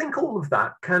 And I think all of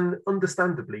that can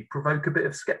understandably provoke a bit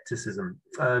of skepticism,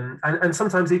 and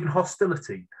sometimes even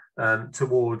hostility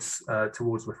towards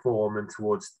reform and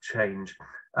towards change.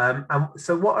 And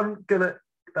so what I'm going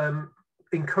to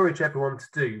encourage everyone to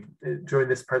do during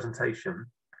this presentation,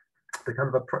 the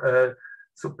kind of a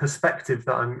sort of perspective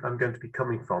that I'm going to be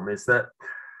coming from, is that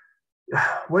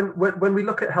when we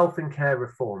look at health and care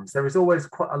reforms, there is always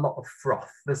quite a lot of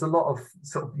froth. There's a lot of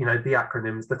sort of, the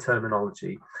acronyms, the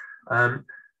terminology,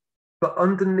 but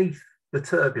underneath the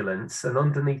turbulence and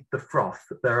underneath the froth,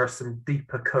 there are some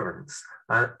deeper currents.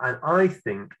 And I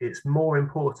think it's more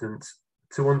important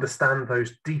to understand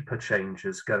those deeper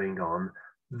changes going on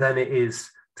than it is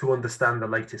to understand the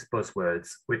latest buzzwords,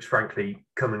 which frankly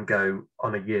come and go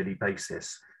on a yearly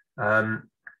basis.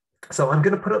 So I'm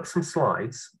going to put up some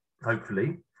slides,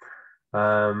 hopefully.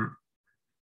 And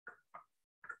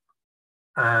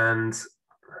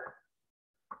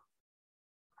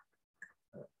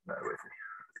bear with me.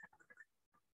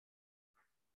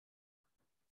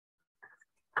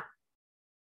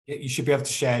 Yeah, you should be able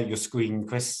to share your screen,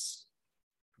 Chris.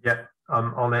 Yeah,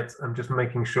 I'm on it. I'm just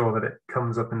making sure that it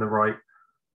comes up in the right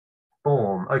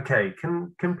form. Okay,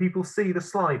 can people see the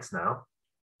slides now?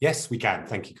 Yes, we can.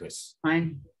 Thank you, Chris.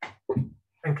 Fine.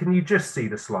 And can you just see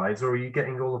the slides, or are you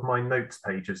getting all of my notes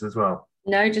pages as well?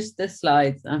 No, just the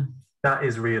slides. That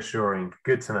is reassuring.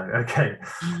 Good to know. Okay,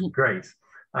 great.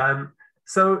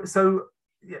 So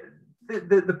yeah,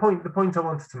 the point I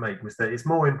wanted to make was that it's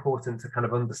more important to kind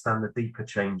of understand the deeper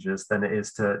changes than it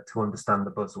is to understand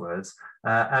the buzzwords.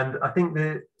 And I think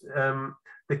the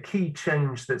key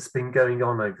change that's been going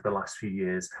on over the last few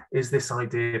years is this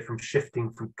idea from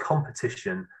shifting from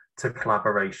competition to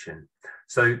collaboration.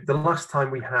 So the last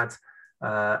time we had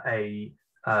a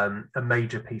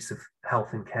major piece of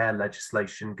health and care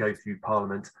legislation go through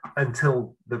Parliament,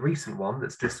 until the recent one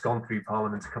that's just gone through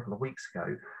Parliament a couple of weeks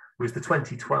ago, was the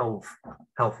 2012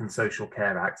 Health and Social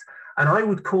Care Act. And I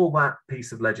would call that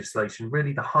piece of legislation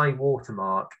really the high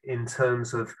watermark in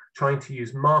terms of trying to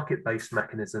use market-based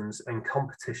mechanisms and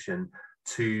competition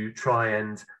to try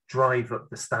and drive up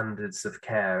the standards of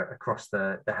care across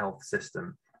the health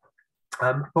system.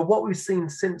 But what we've seen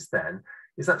since then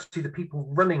is actually the people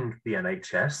running the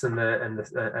NHS and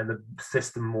the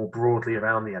system more broadly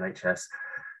around the NHS,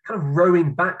 kind of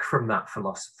rowing back from that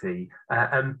philosophy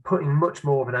and putting much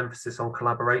more of an emphasis on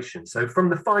collaboration. So from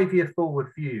the 5-year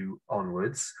forward view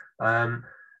onwards,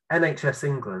 NHS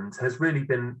England has really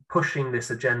been pushing this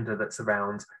agenda that's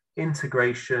around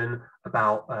integration,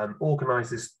 about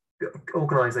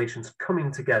organisations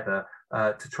coming together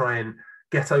to try and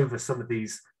get over some of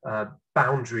these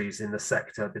boundaries in the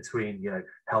sector between, you know,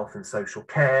 health and social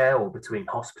care, or between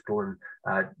hospital and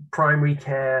primary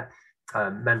care,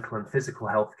 mental and physical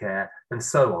health care, and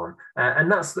so on. And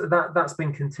that's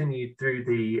been continued through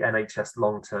the NHS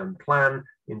long-term plan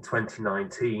in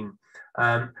 2019.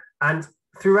 And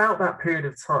throughout that period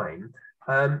of time,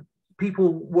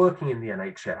 people working in the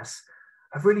NHS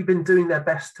have really been doing their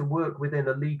best to work within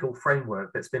a legal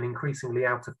framework that's been increasingly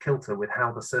out of kilter with how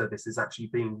the service is actually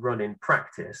being run in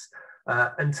practice.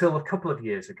 Until a couple of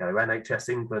years ago, NHS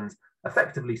England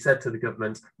effectively said to the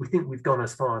government, we think we've gone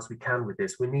as far as we can with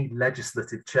this. We need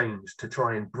legislative change to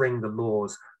try and bring the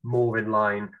laws more in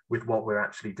line with what we're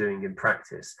actually doing in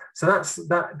practice. So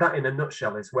that in a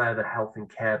nutshell is where the Health and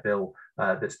Care Bill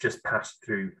that's just passed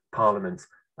through Parliament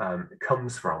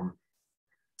comes from.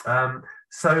 And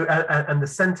the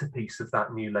centerpiece of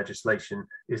that new legislation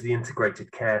is the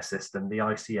Integrated Care System, the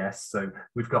ICS. So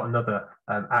we've got another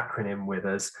acronym with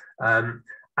us.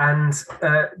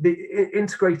 The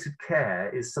integrated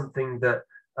care is something that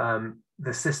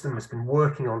the system has been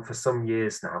working on for some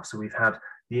years now. So we've had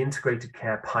the integrated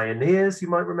care pioneers, you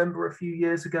might remember a few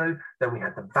years ago. Then we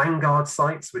had the Vanguard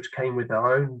sites, which came with their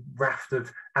own raft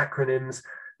of acronyms.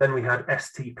 Then we had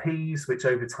STPs, which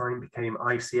over time became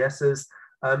ICSs.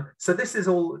 So this is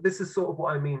sort of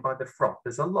what I mean by the froth.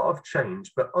 There's a lot of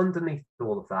change, but underneath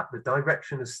all of that, the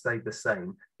direction has stayed the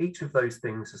same. Each of those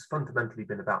things has fundamentally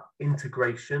been about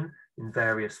integration in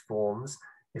various forms.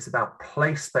 It's about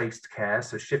place-based care,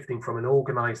 so shifting from an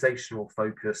organizational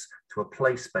focus to a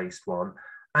place-based one.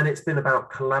 And it's been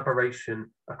about collaboration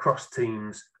across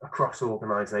teams, across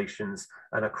organizations,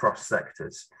 and across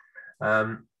sectors.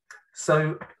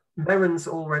 So Merron's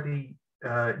already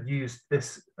used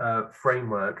this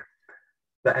framework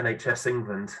that NHS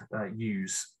England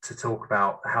use to talk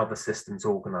about how the system's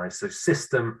organised. So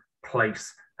system,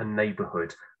 place, and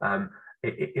neighbourhood.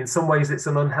 In some ways, it's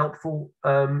an unhelpful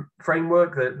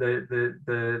framework.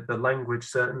 The language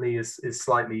certainly is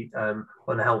slightly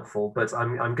unhelpful, but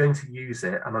I'm going to use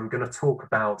it, and I'm going to talk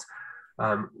about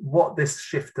what this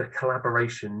shift to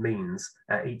collaboration means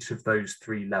at each of those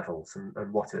 3 levels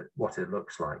and what it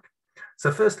looks like.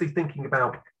 So firstly, thinking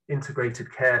about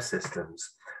integrated care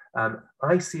systems,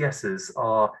 ICSs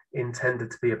are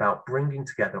intended to be about bringing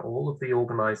together all of the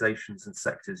organisations and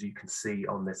sectors you can see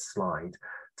on this slide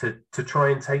to try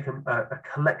and take a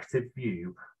collective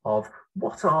view of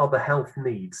what are the health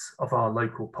needs of our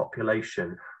local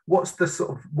population,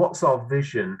 what's our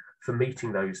vision for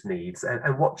meeting those needs,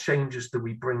 and what changes do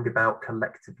we bring about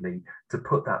collectively to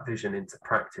put that vision into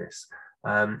practice.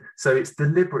 So it's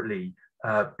deliberately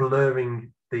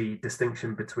blurring the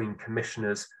distinction between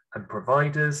commissioners and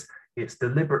providers. It's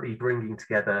deliberately bringing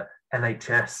together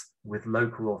NHS with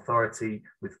local authority,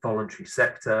 with voluntary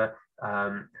sector,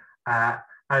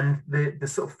 and the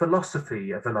sort of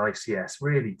philosophy of an ICS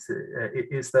really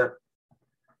is that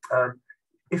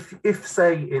if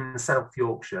say in South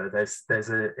Yorkshire there's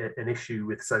an issue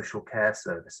with social care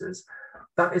services,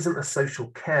 that isn't a social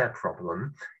care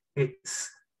problem, it's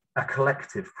a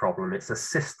collective problem, it's a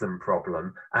system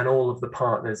problem, and all of the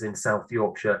partners in South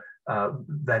Yorkshire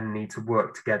then need to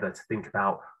work together to think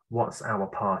about what's our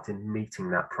part in meeting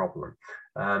that problem.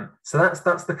 So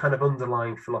that's the kind of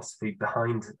underlying philosophy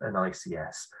behind an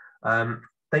ICS.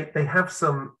 They have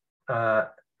some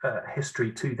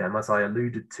history to them, as I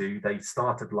alluded to. They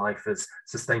started life as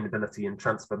sustainability and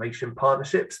transformation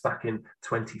partnerships back in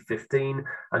 2015,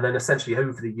 and then essentially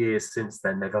over the years since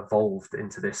then they've evolved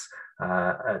into this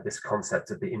this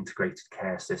concept of the integrated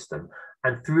care system.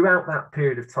 And throughout that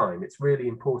period of time, it's really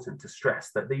important to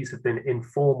stress that these have been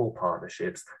informal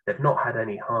partnerships. They've not had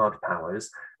any hard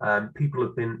powers. The people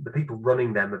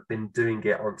running them have been doing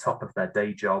it on top of their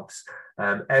day jobs.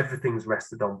 Everything's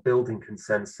rested on building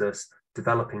consensus,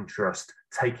 developing trust,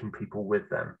 taking people with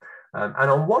them. And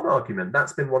on one argument,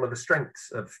 that's been one of the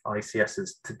strengths of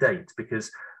ICSs to date, because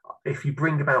if you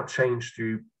bring about change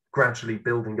through gradually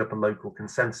building up a local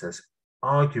consensus,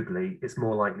 arguably it's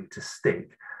more likely to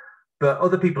stick. But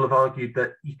other people have argued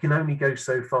that you can only go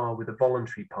so far with a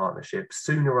voluntary partnership.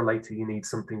 Sooner or later, you need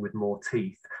something with more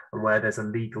teeth and where there's a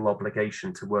legal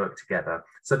obligation to work together.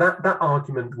 So that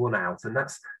argument won out, and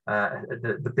that's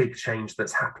the big change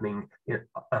that's happening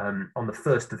on the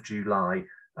 1st of July,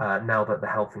 now that the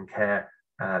Health and Care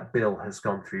bill has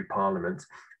gone through Parliament.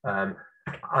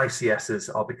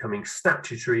 ICSs are becoming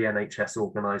statutory NHS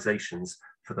organisations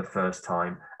for the first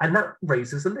time. And that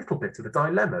raises a little bit of a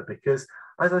dilemma because,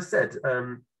 as I said,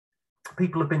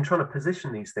 people have been trying to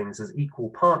position these things as equal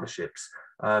partnerships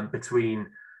between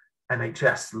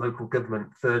NHS, local government,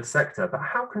 third sector. But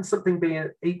how can something be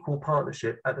an equal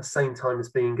partnership at the same time as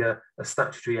being a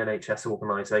statutory NHS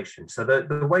organisation? So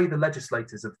the way the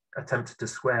legislators have attempted to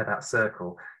square that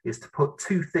circle is to put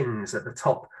two things at the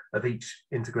top of each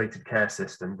integrated care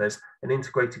system. There's an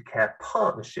integrated care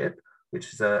partnership,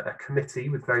 which is a committee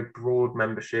with very broad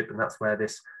membership, and that's where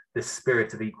this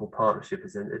spirit of equal partnership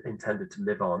is intended to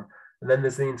live on. And then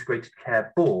there's the integrated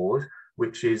care board,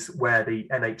 which is where the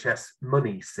NHS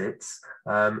money sits.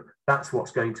 That's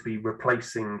what's going to be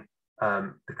replacing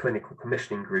the clinical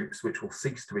commissioning groups, which will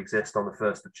cease to exist on the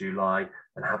 1st of July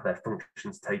and have their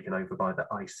functions taken over by the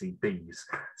ICBs.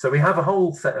 So we have a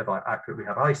whole set of we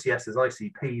have ICSs,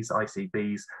 ICPs,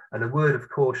 ICBs, and a word of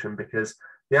caution because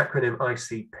the acronym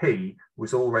ICP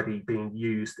was already being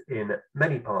used in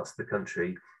many parts of the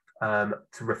country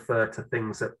to refer to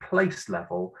things at place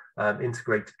level,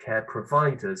 integrated care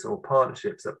providers or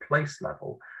partnerships at place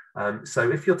level.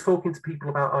 So if you're talking to people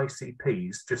about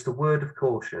ICPs, just a word of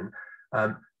caution,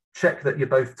 check that you're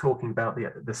both talking about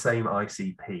the same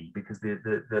ICP, because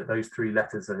those three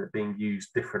letters are being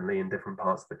used differently in different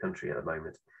parts of the country at the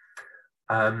moment.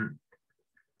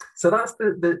 So that's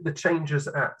the changes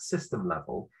at system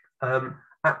level.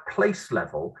 At place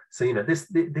level, so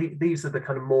these are the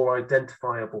kind of more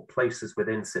identifiable places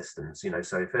within systems.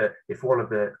 So if one of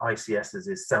the ICSs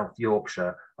is South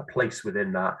Yorkshire, a place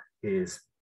within that is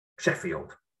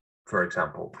Sheffield, for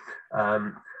example.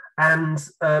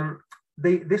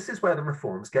 This is where the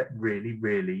reforms get really,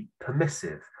 really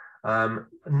permissive.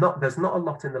 There's not a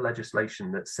lot in the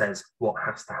legislation that says what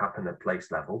has to happen at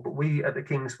place level, but we at the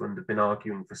King's Fund have been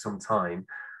arguing for some time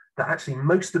that actually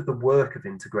most of the work of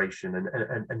integration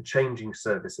and changing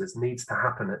services needs to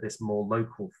happen at this more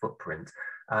local footprint,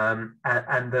 and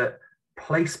that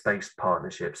place-based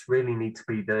partnerships really need to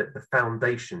be the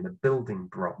foundation, the building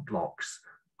blocks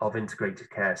of integrated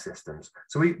care systems.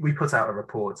 So we put out a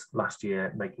report last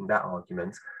year making that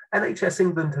argument. NHS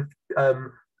England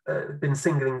have been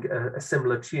singing a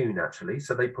similar tune, actually.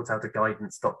 So they put out a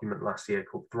guidance document last year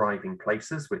called Thriving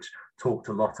Places, which talked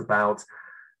a lot about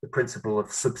the principle of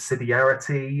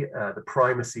subsidiarity, the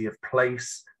primacy of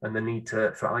place, and the need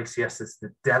for ICSs to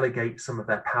delegate some of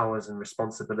their powers and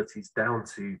responsibilities down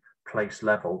to place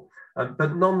level.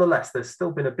 But nonetheless, there's still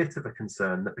been a bit of a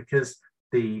concern that because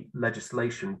the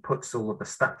legislation puts all of the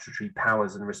statutory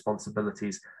powers and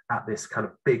responsibilities at this kind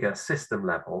of bigger system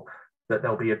level, that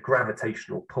there'll be a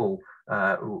gravitational pull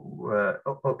up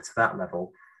to that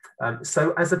level.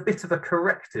 So as a bit of a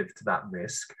corrective to that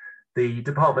risk, the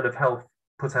Department of Health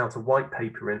put out a white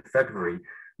paper in February,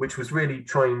 which was really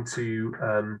trying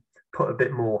to put a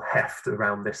bit more heft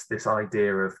around this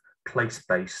idea of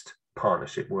place-based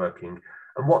partnership working.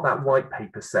 And what that white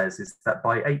paper says is that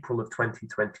by April of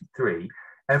 2023,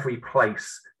 every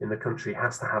place in the country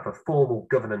has to have a formal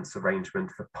governance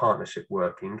arrangement for partnership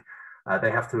working.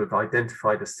 They have to have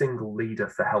identified a single leader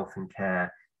for health and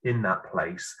care in that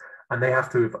place, and they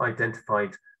have to have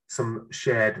identified some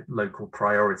shared local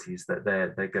priorities that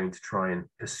they're going to try and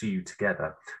pursue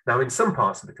together. Now, in some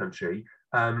parts of the country,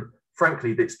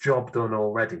 frankly, it's job done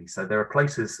already. So there are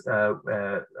places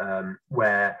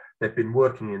where they've been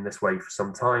working in this way for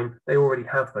some time. They already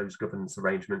have those governance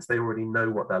arrangements. They already know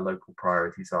what their local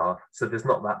priorities are. So there's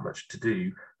not that much to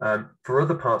do. For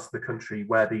other parts of the country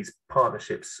where these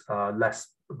partnerships are less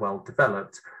well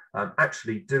developed,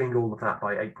 actually doing all of that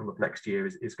by April of next year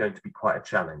is going to be quite a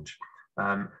challenge.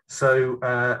 So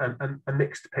a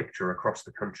mixed picture across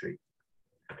the country.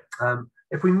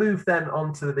 If we move then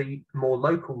onto the more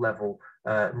local level,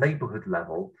 neighbourhood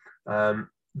level,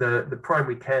 the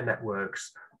primary care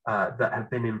networks that have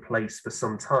been in place for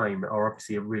some time are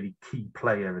obviously a really key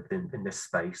player in this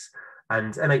space.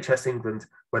 And NHS England,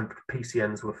 when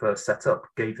PCNs were first set up,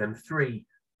 gave them three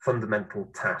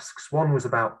fundamental tasks. One was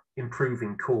about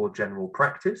improving core general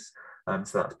practice.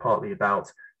 So that's partly about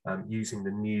using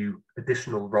the new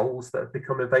additional roles that have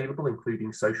become available,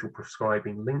 including social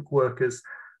prescribing link workers,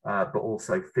 but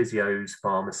also physios,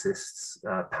 pharmacists,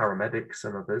 paramedics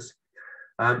and others.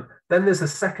 Then there's a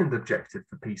second objective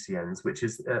for PCNs, which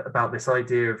is about this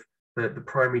idea of the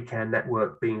primary care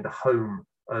network being the home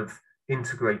of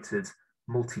integrated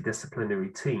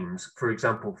multidisciplinary teams, for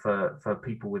example, for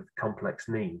people with complex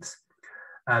needs.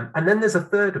 And then there's a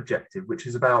third objective, which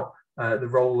is about the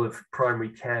role of primary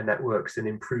care networks in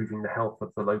improving the health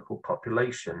of the local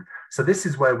population. So this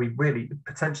is where we really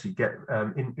potentially get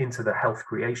into the health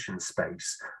creation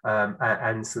space.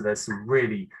 And so there's some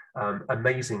really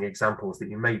amazing examples that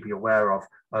you may be aware of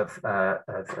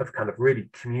kind of really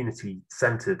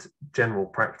community-centered general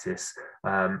practice,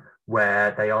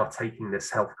 where they are taking this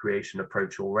health creation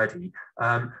approach already.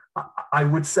 I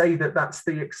would say that that's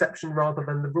the exception rather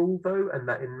than the rule, though, and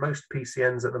that in most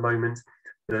PCNs at the moment,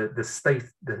 the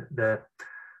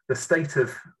state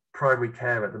of primary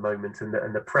care at the moment and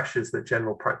the pressures that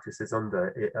general practice is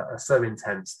under are so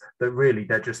intense that really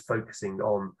they're just focusing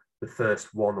on the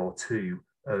first one or two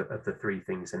of the three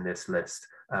things in this list,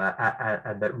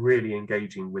 and that really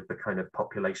engaging with the kind of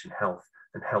population health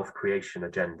and health creation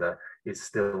agenda is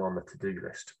still on the to-do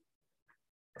list.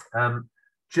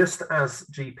 Just as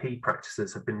GP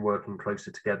practices have been working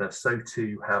closer together, so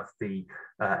too have the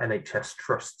NHS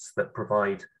trusts that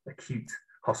provide acute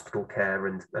hospital care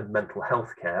and mental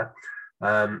health care.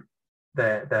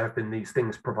 There have been these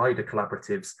things, provider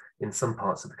collaboratives in some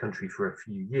parts of the country for a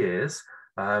few years.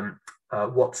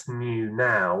 What's new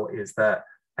now is that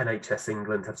NHS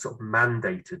England have sort of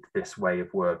mandated this way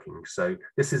of working. So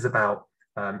this is about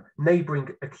neighbouring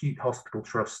acute hospital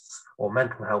trusts or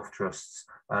mental health trusts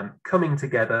coming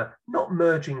together, not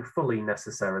merging fully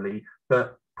necessarily,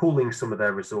 but pooling some of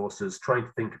their resources, trying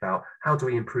to think about how do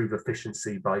we improve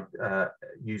efficiency by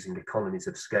using economies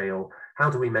of scale, how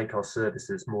do we make our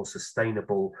services more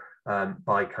sustainable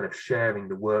by kind of sharing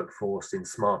the workforce in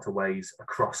smarter ways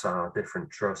across our different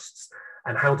trusts,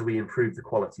 and how do we improve the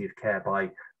quality of care by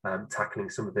tackling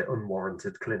some of the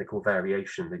unwarranted clinical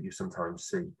variation that you sometimes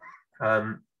see.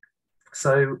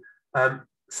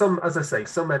 As I say,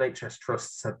 some NHS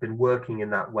trusts have been working in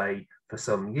that way for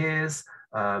some years.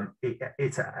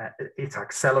 It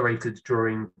accelerated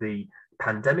during the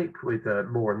pandemic with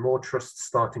more and more trusts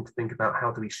starting to think about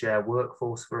how do we share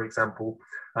workforce, for example,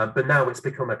 but now it's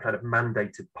become a kind of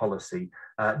mandated policy.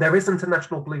 There isn't a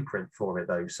national blueprint for it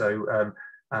though, so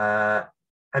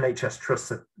NHS trusts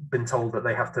have been told that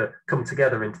they have to come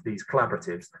together into these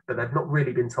collaboratives, but they've not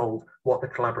really been told what the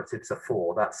collaboratives are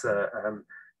for. That's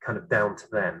kind of down to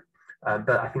them.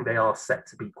 But I think they are set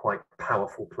to be quite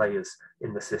powerful players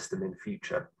in the system in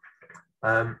future.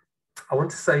 I want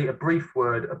to say a brief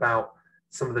word about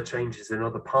some of the changes in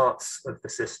other parts of the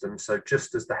system. So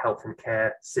just as the health and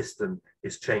care system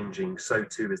is changing, so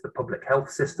too is the public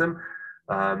health system.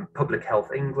 Public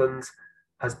Health England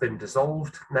has been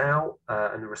dissolved now,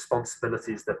 and the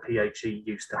responsibilities that PHE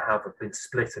used to have been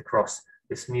split across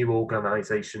this new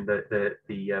organisation, the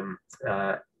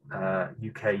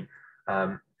UK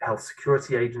Health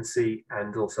Security Agency,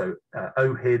 and also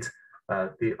OHID,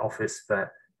 the Office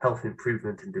for Health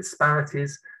Improvement and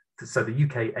Disparities. So the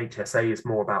UK HSA is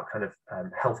more about kind of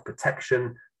health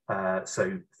protection,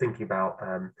 so thinking about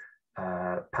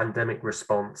pandemic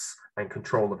response and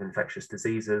control of infectious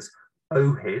diseases.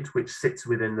 OHID, which sits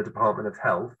within the Department of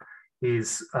Health,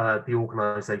 is the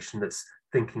organisation that's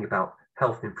thinking about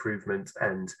health improvement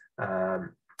and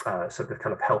sort of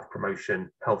kind of health promotion,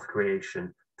 health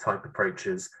creation type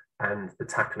approaches, and the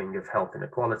tackling of health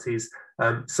inequalities.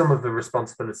 Some of the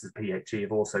responsibilities of PHE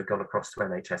have also gone across to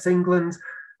NHS England.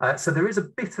 So there is a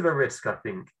bit of a risk, I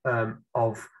think,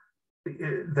 of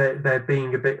there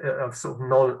being a bit of sort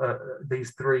of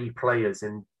these three players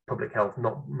in public health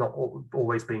not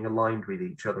always being aligned with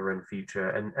each other in future,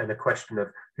 and a question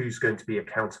of who's going to be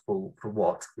accountable for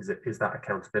what. Is that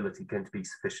accountability going to be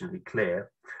sufficiently clear?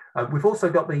 We've also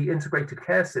got the integrated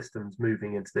care systems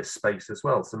moving into this space as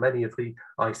well. So many of the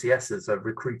ICSs are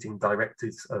recruiting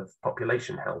directors of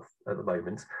population health at the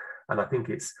moment, and I think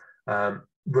it's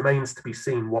remains to be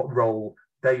seen what role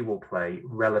they will play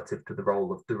relative to the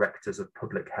role of directors of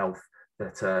public health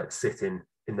that sit in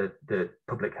the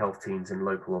public health teams in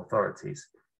local authorities.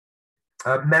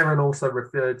 Merron also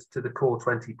referred to the Core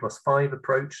 20+5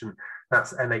 approach, and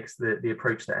that's the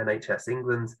approach that NHS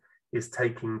England is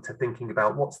taking to thinking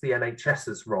about what's the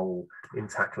NHS's role in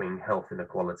tackling health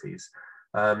inequalities.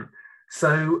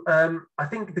 So I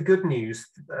think the good news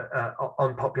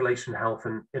on population health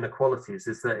and inequalities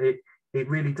is that it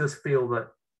really does feel that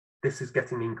this is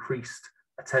getting increased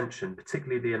attention,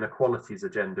 particularly the inequalities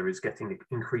agenda is getting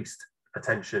increased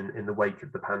attention in the wake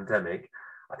of the pandemic.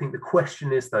 I think the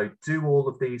question is, though, do all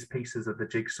of these pieces of the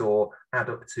jigsaw add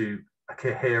up to a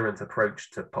coherent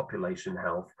approach to population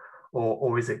health,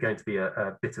 or is it going to be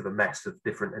a bit of a mess of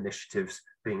different initiatives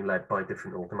being led by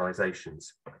different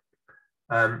organisations?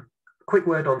 Quick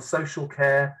word on social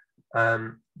care.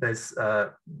 There's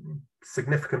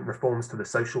significant reforms to the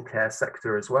social care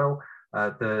sector as well.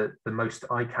 The most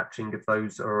eye-catching of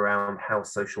those are around how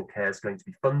social care is going to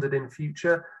be funded in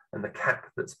future, and the cap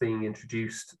that's being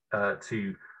introduced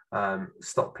to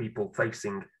stop people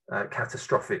facing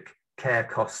catastrophic care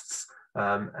costs,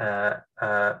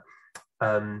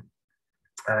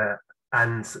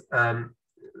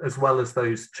 as well as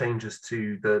those changes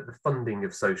to the funding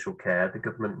of social care. The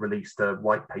government released a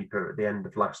white paper at the end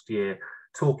of last year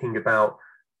talking about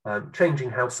changing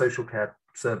how social care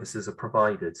services are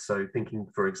provided. So thinking,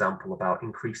 for example, about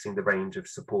increasing the range of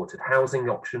supported housing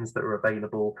options that are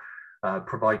available,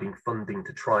 providing funding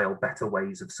to trial better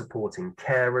ways of supporting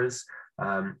carers,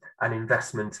 and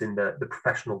investment in the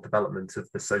professional development of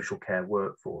the social care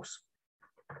workforce.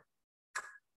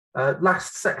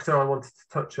 Last sector I wanted to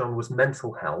touch on was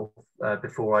mental health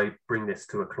before I bring this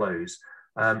to a close.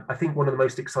 I think one of the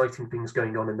most exciting things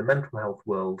going on in the mental health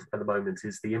world at the moment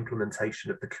is the implementation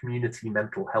of the community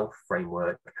mental health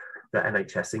framework that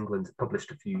NHS England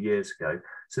published a few years ago.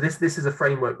 So this is a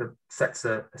framework that sets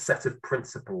a set of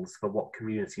principles for what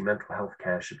community mental health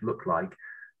care should look like.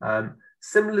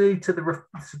 Similarly to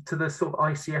the sort of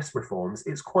ICS reforms,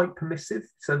 it's quite permissive.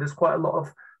 So there's quite a lot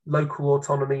of local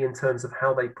autonomy in terms of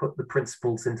how they put the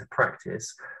principles into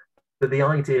practice. But the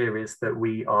idea is that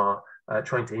we are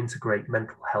trying to integrate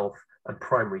mental health and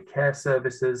primary care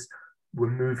services. We're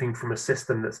moving from a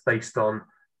system that's based on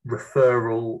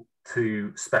referral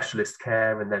to specialist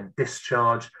care and then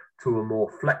discharge to a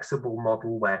more flexible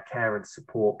model where care and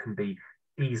support can be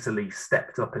easily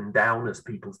stepped up and down as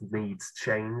people's needs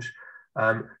change.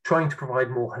 Trying to provide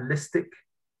more holistic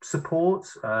support,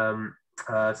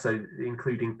 so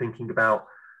including thinking about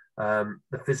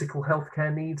the physical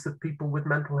healthcare needs of people with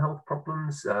mental health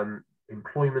problems,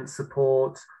 employment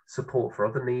support, support for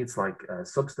other needs like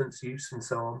substance use and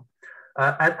so on.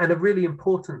 And a really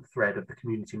important thread of the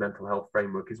community mental health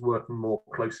framework is working more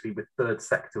closely with third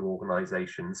sector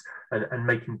organisations and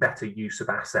making better use of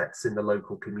assets in the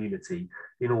local community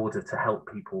in order to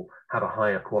help people have a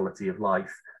higher quality of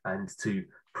life and to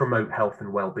promote health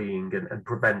and well-being and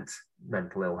prevent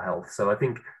mental ill health. So I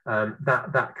think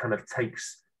that kind of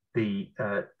takes the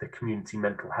community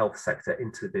mental health sector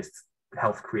into this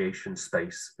health creation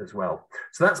space as well.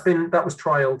 So that was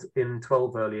trialed in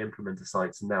 12 early implementer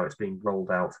sites, and now it's being rolled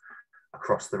out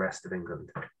across the rest of England.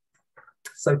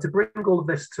 So to bring all of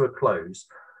this to a close,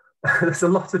 there's a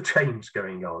lot of change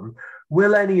going on.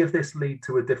 Will any of this lead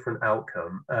to a different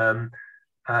outcome?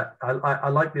 I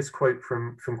like this quote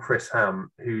from Chris Ham,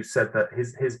 who said that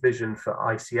his vision for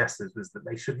ICSs was that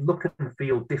they should look and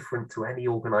feel different to any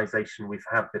organisation we've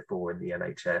had before in the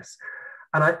NHS.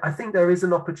 And I think there is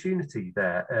an opportunity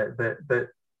there that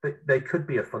they could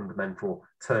be a fundamental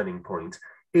turning point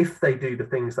if they do the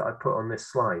things that I put on this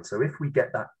slide. So if we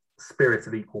get that spirit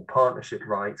of equal partnership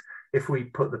right, if we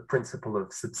put the principle of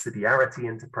subsidiarity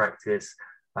into practice,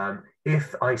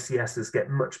 if ICSs get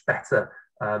much better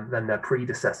than their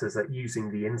predecessors at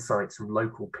using the insights from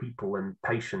local people and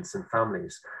patients and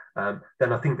families,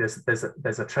 then I think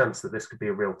there's a chance that this could be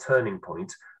a real turning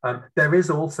point. There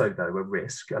is also, though, a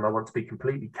risk, and I want to be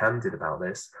completely candid about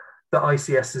this, that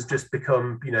ICS has just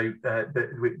become,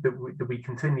 that we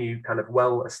continue kind of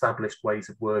well-established ways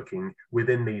of working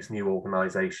within these new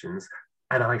organisations,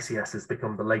 and ICS has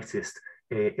become the latest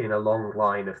in a long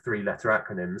line of three-letter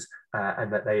acronyms,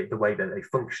 and that the way that they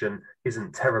function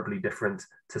isn't terribly different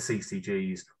to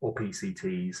CCGs or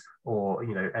PCTs or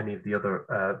any of the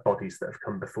other bodies that have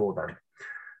come before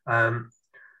them.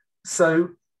 So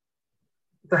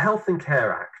the Health and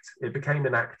Care Act, it became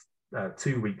an act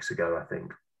 2 weeks ago, I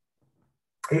think.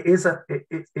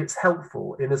 It's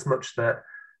helpful in as much that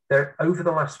over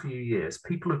the last few years,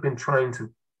 people have been trying to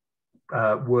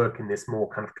work in this more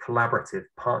kind of collaborative,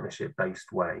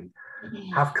 partnership-based way,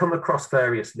 have come across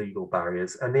various legal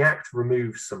barriers, and the Act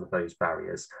removes some of those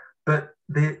barriers. But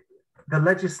the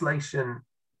legislation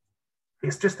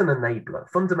is just an enabler.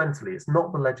 Fundamentally, it's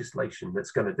not the legislation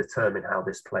that's going to determine how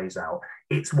this plays out.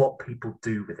 It's what people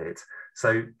do with it.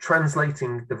 So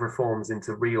translating the reforms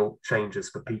into real changes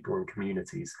for people and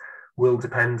communities will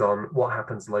depend on what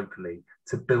happens locally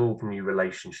to build new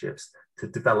relationships, to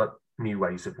develop new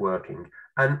ways of working.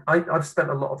 And I've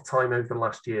spent a lot of time over the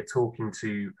last year talking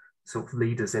to sort of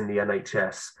leaders in the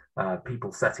NHS,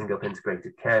 people setting up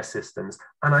integrated care systems,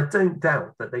 and I don't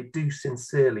doubt that they do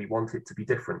sincerely want it to be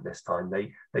different this time.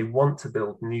 They want to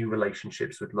build new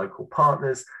relationships with local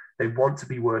partners. They want to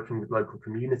be working with local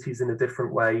communities in a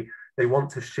different way. They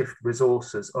want to shift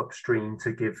resources upstream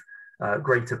to give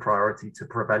greater priority to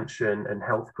prevention and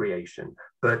health creation.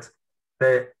 But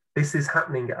this is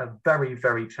happening at a very,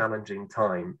 very challenging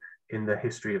time in the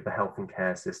history of the health and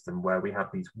care system, where we have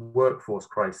these workforce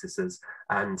crises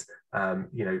and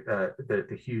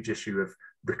the huge issue of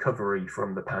recovery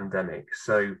from the pandemic.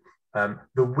 So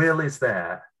the will is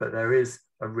there, but there is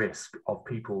a risk of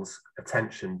people's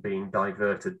attention being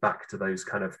diverted back to those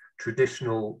kind of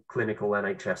traditional clinical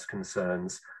NHS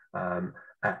concerns, and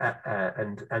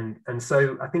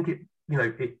so I think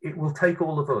it will take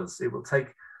all of us. It will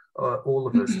take all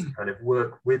of us to kind of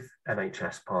work with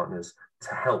NHS partners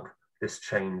to help this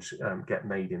change get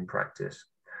made in practice.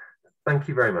 Thank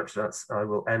you very much. I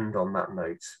will end on that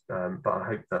note, but I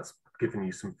hope that's given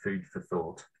you some food for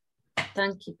thought.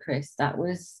 Thank you, Chris. That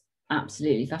was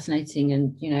absolutely fascinating,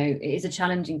 and it is a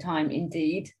challenging time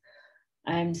indeed.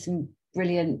 Some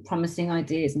brilliant, promising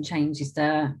ideas and changes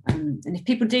there. And if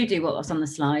people do what was on the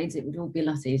slides, it would all be a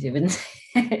lot easier, wouldn't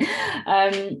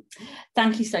it?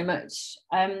 Thank you so much.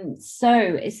 So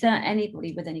is there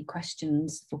anybody with any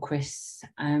questions for Chris?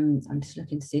 I'm just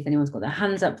looking to see if anyone's got their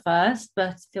hands up first,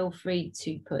 but feel free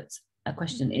to put a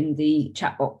question in the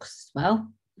chat box as well.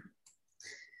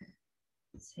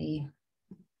 Let's see.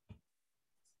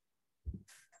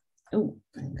 Oh,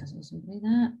 I think I saw somebody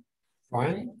there.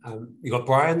 Brian, you got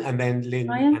Brian, and then Lynn,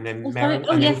 Brian? and then Oh, Merron,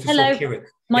 oh, and yes, then hello. Kirit.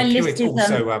 My yeah, list Kirit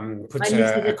is also put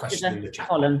a question in the chat.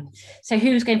 Column. So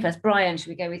who's going first? Brian, should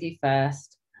we go with you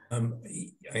first?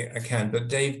 I can, but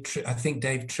Dave, I think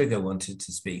Dave Trigger wanted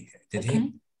to speak. Did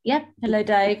he? Yeah. Hello,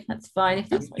 Dave. That's fine. If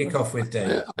that's Kick off with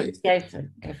Dave. Go for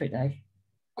it, Dave.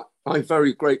 I'm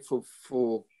very grateful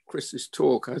for Chris's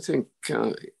talk. I think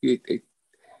it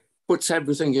puts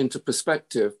everything into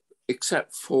perspective,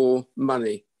 except for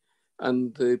money.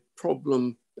 And the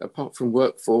problem, apart from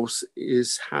workforce,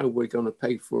 is how we're going to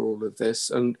pay for all of this.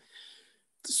 And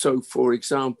so, for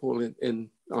example,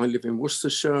 I live in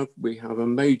Worcestershire. We have a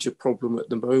major problem at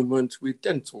the moment with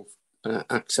dental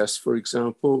access, for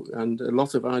example. And a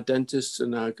lot of our dentists are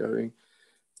now going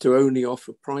to only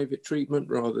offer private treatment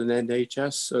rather than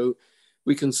NHS. So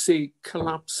we can see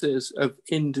collapses of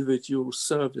individual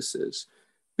services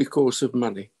because of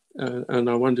money. And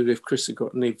I wondered if Chris had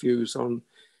got any views on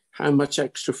how much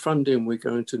extra funding we're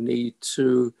going to need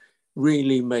to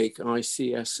really make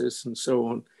ICSs and so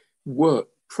on work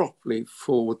properly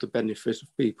for the benefit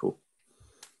of people.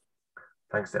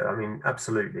 Thanks, Dave. I mean,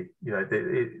 absolutely.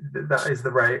 That is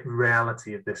the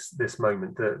reality of this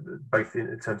moment, both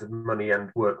in terms of money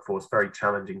and workforce. Very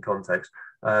challenging context.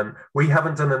 We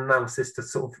haven't done an analysis to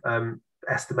sort of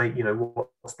estimate,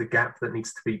 what's the gap that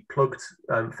needs to be plugged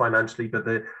financially. But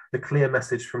the clear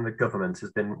message from the government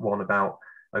has been one about,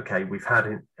 okay, we've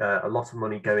had a lot of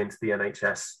money go into the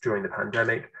NHS during the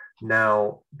pandemic.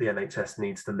 Now the NHS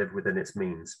needs to live within its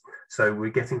means. So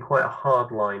we're getting quite a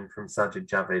hard line from Sajid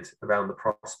Javid around the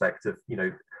prospect of,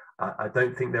 I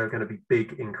don't think there are going to be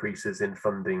big increases in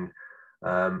funding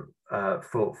for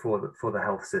the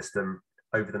health system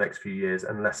over the next few years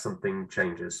unless something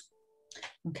changes.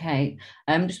 Okay,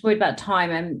 I'm just worried about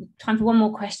time. Time for one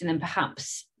more question, and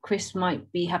perhaps Chris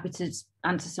might be happy to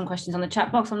answer some questions on the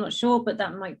chat box. I'm not sure, but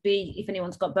that might be if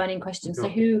anyone's got burning questions. Sure.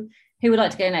 So who would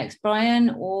like to go next,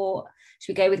 Brian, or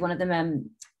should we go with one of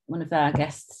them? One of our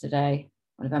guests today,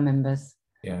 one of our members.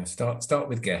 Yeah, start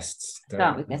with guests.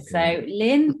 Start with guests. So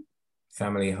Lynn.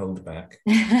 Family hold back.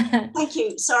 Thank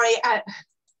you. Sorry.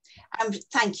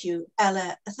 Thank you,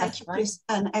 Ella. Thank you, Chris.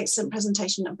 An excellent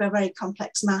presentation of a very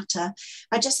complex matter.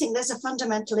 I just think there's a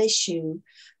fundamental issue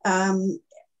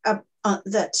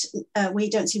that we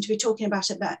don't seem to be talking about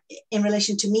in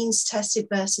relation to means tested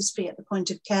versus free at the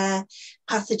point of care,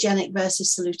 pathogenic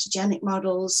versus salutogenic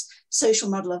models, social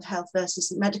model of health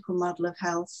versus medical model of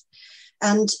health.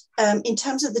 And in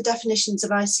terms of the definitions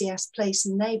of ICS, place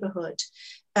and neighbourhood,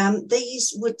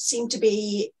 these would seem to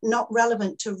be not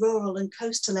relevant to rural and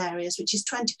coastal areas, which is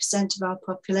 20% of our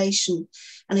population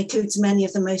and includes many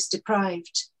of the most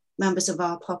deprived members of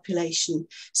our population.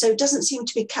 So it doesn't seem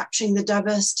to be capturing the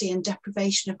diversity and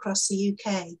deprivation across the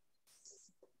UK.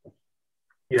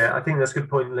 Yeah, I think that's a good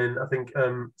point, Lynn. I think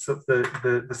sort of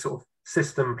the sort of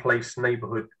system, place,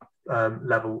 neighbourhood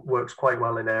level works quite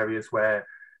well in areas where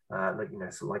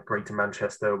sort of like Greater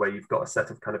Manchester, where you've got a set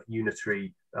of kind of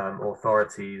unitary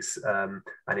authorities, and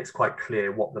it's quite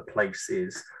clear what the place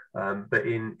is. But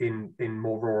in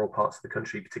more rural parts of the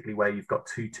country, particularly where you've got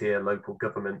two-tier local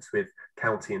governments with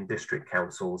county and district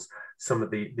councils, some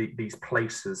of these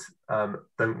places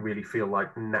don't really feel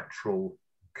like natural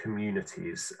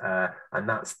communities, and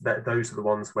those are the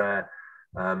ones where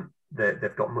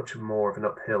they've got much more of an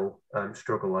uphill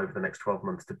struggle over the next 12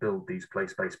 months to build these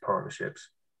place-based partnerships.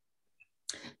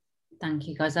 Thank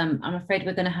you, guys. I'm afraid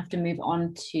we're going to have to move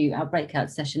on to our breakout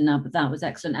session now, but that was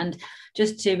excellent. And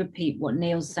just to repeat what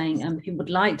Neil's saying, if you would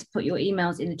like to put your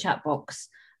emails in the chat box,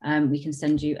 we can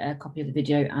send you a copy of the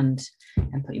video and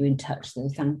put you in touch. So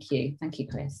thank you,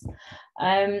 Chris.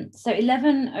 So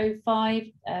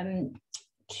 11:05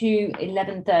 to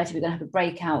 11:30, we're going to have a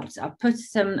breakout. I've put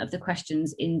some of the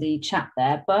questions in the chat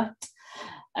there, but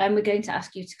we're going to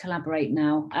ask you to collaborate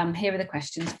now. Here are the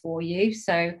questions for you.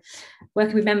 So,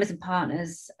 working with members and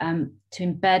partners to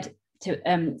embed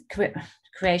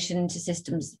creation into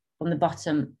systems from the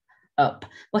bottom up.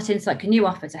 What insight can you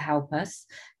offer to help us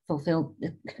fulfill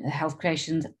the health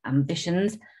creation's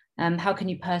ambitions? How can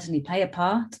you personally play a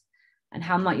part? And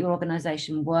how might your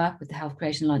organisation work with the Health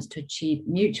Creation Alliance to achieve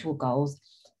mutual goals?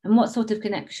 And what sort of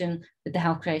connection with the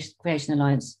Health Creation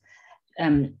Alliance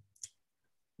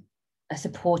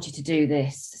support you to do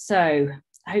this? So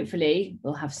hopefully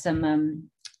we'll have some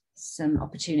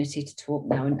opportunity to talk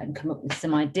now and come up with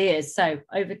some ideas. So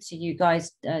over to you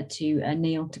guys, to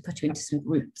Neil, to put you into some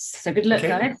groups. So good luck,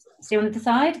 guys. See you on the other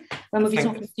side. When we'll be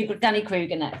talking to Danny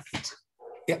Kruger next.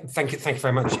 Yeah, thank you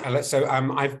very much, Ella. So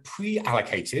I've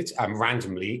pre-allocated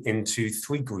randomly into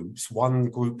 3 groups.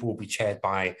 One group will be chaired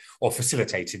by or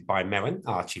facilitated by Merron,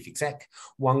 our chief exec.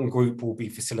 One group will be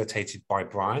facilitated by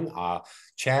Brian, our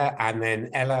chair, and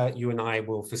then Ella, you and I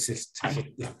will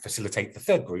facilitate the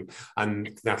third group,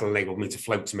 and that'll enable me to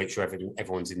float to make sure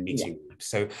everyone's in meeting groups.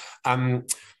 So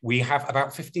we have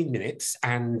about 15 minutes,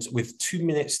 and with 2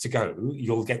 minutes to go,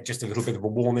 you'll get just a little bit of a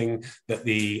warning that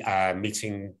the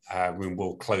meeting room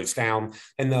will close down.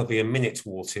 Then there'll be a minute's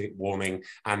warning,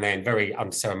 and then very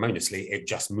unceremoniously, it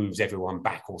just moves everyone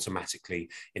back automatically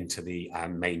into the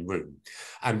main room.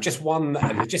 Just one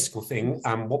logistical thing,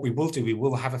 what we will do, we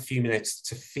will have a few minutes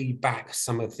to feed back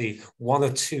some of the 1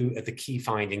 or 2 of the key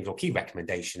findings or key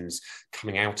recommendations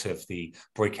coming out of the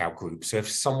breakout group. So if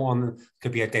someone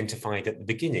could be identified at the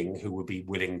beginning who would be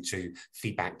willing to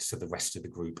feedback to the rest of the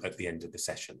group at the end of the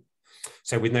session.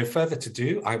 So with no further to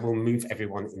do, I will move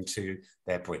everyone into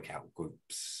their breakout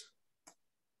groups,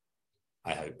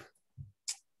 I hope.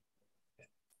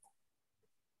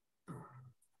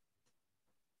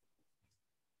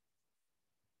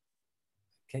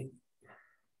 Okay.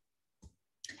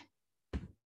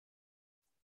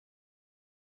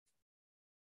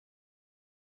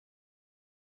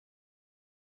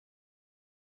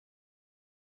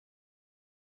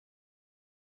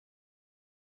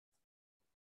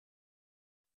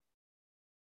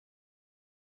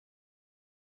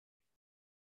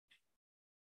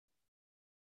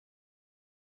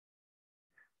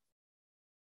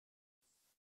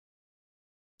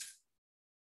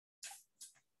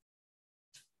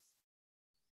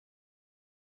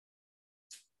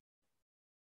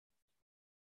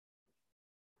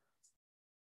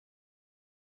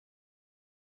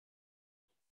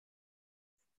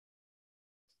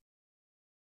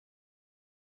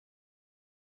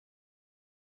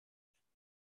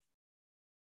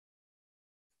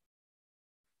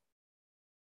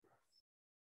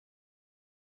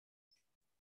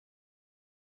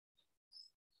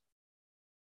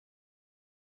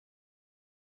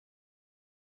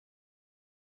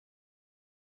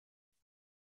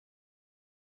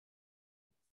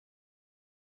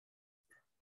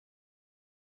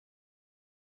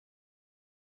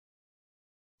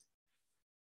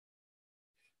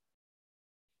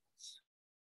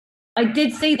 I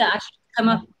did see that actually come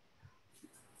up.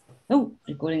 Oh,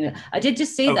 recording it. I did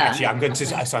just see that. Actually, I'm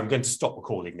going to stop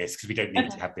recording this because we don't need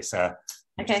to have this.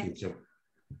 Okay.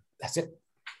 That's it.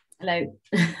 Hello.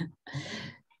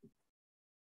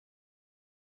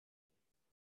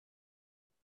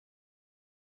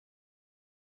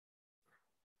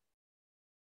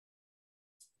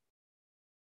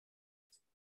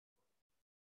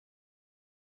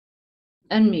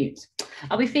 Unmute.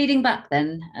 Are we feeding back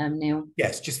then, Neil?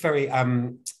 Yes, just very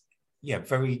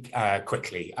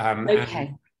quickly.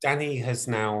 Okay. Danny has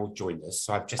now joined us,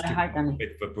 so I've just given a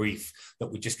bit of a brief that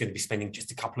we're just going to be spending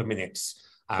just a couple of minutes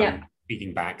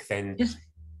feeding back. Then just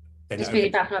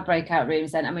feeding back from our breakout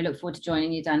rooms then, and we look forward to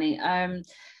joining you, Danny.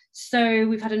 So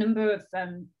we've had a number of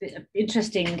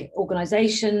interesting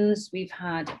organisations. We've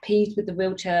had Peas with the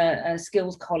Wheelchair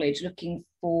Skills College looking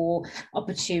for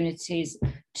opportunities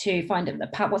to find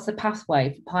out what's the pathway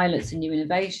for pilots and new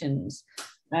innovations.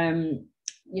 You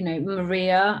know,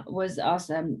 Maria was asked,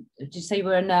 did you say you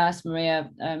were a nurse, Maria,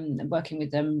 working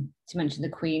with them, to mention the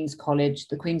Queen's College,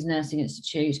 the Queen's Nursing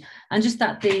Institute, and just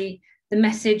that the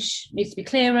message needs to be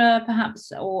clearer,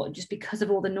 perhaps, or just because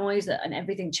of all the noise and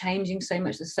everything changing so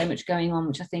much, there's so much going on,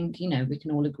 which I think, you know, we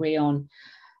can all agree on.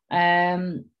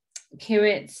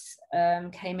 Curates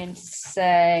came in to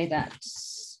say that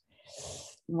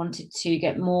wanted to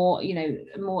get more,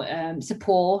 more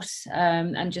support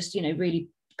and just, really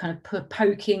kind of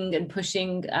poking and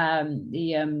pushing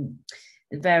the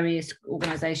various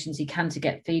organisations he can to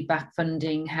get feedback,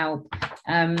 funding, help.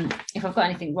 If I've got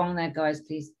anything wrong there, guys,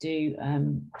 please do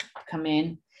come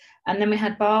in. And then we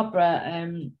had Barbara,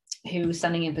 who was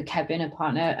standing in for Kevin, a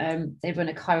partner. They run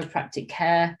a chiropractic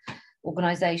care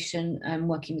organisation,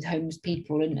 working with homeless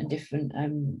people and different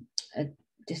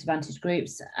disadvantaged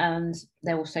groups. And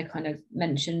they also kind of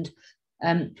mentioned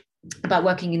about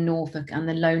working in Norfolk and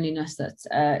the loneliness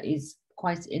that is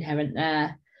quite inherent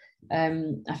there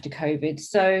after COVID.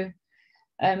 So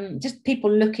just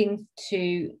people looking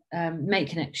to make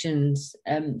connections,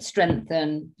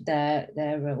 strengthen their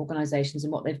organisations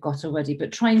and what they've got already,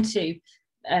 but trying to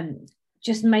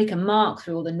just make a mark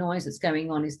through all the noise that's going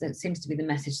on seems to be the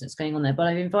message that's going on there. But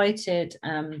I've invited,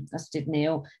 as did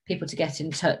Neil, people to get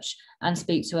in touch and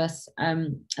speak to us.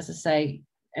 As I say,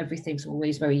 everything's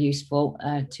always very useful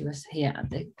to us here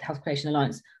at the Health Creation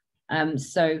Alliance.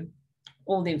 So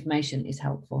all the information is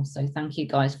helpful. So thank you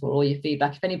guys for all your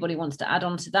feedback. If anybody wants to add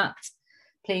on to that,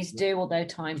 please do, although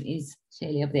time is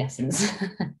clearly of the essence.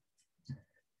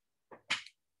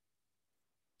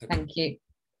 Thank you.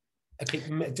 Okay,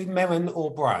 do Merron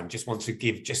or Brian just want to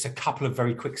give just a couple of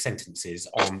very quick sentences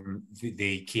on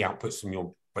the key outputs from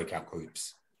your breakout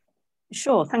groups?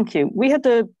 Sure, thank you. We had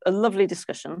a lovely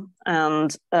discussion,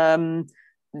 and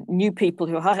new people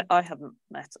who I haven't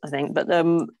met, I think, but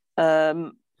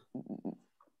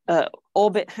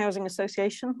Orbit Housing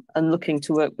Association, and looking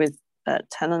to work with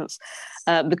tenants.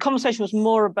 The conversation was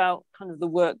more about kind of the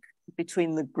work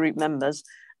between the group members,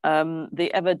 the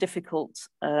ever difficult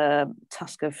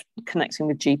task of connecting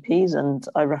with GPs, and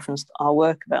I referenced our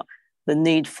work about the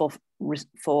need for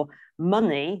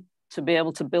money to be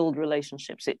able to build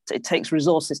relationships. It takes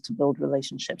resources to build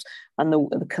relationships, and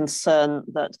the concern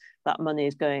that money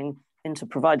is going into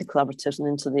provider collaboratives and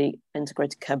into the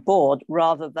integrated care board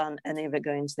rather than any of it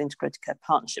going into the integrated care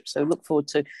partnership. So look forward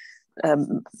to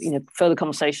further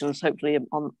conversations hopefully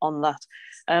on that.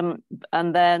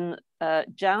 And then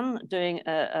Jan doing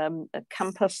a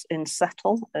campus in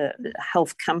Settle, a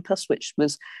health campus,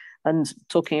 and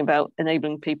talking about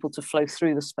enabling people to flow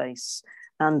through the space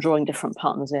and drawing different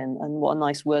partners in, and what a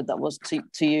nice word that was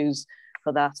to use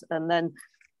for that. And then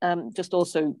just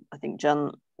also, I think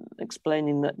Jan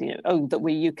explaining that that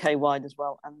we're UK wide as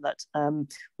well, and that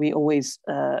we always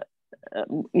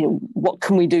what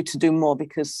can we do to do more,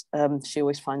 because she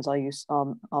always finds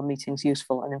our meetings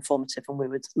useful and informative, and we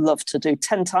would love to do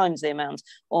 10 times the amount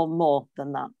or more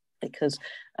than that, because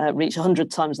reach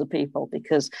 100 times the people,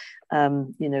 because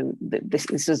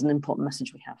this is an important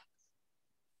message we have.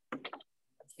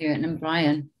 And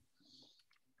Brian.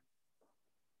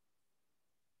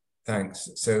 Thanks.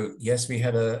 So yes, we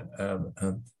had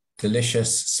a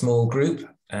delicious small group,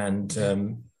 and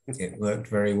it worked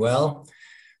very well.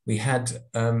 We had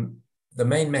the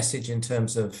main message in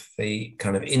terms of the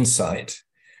kind of insight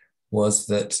was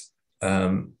that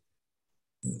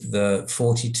the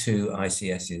 42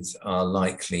 ICSs are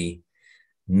likely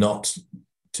not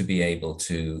to be able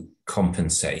to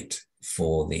compensate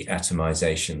for the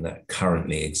atomization that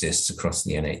currently exists across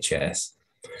the NHS.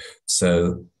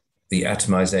 So the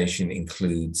atomization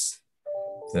includes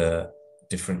the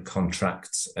different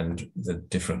contracts and the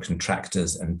different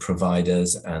contractors and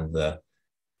providers, and the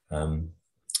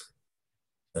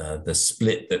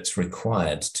split that's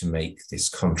required to make this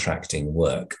contracting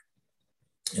work.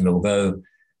 And although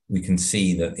we can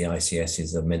see that the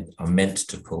ICSs are meant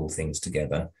to pull things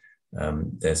together,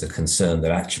 there's a concern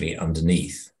that actually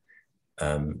underneath,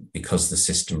 because the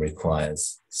system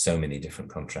requires so many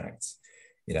different contracts,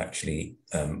 it actually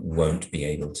won't be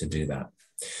able to do that.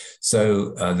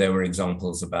 So there were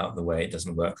examples about the way it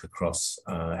doesn't work across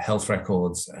health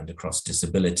records and across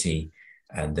disability,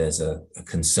 and there's a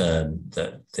concern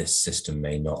that this system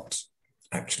may not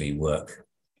actually work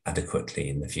adequately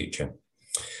in the future.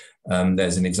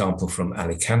 There's an example from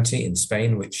Alicante in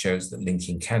Spain, which shows that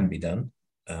linking can be done.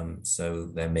 So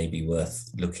there may be worth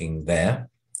looking there.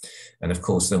 And of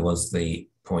course, there was the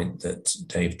point that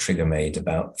Dave Trigger made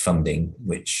about funding,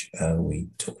 which we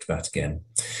talked about again.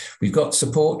 We've got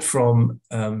support from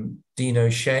Dean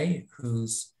O'Shea,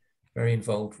 who's very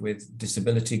involved with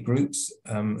disability groups,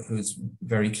 who's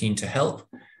very keen to help.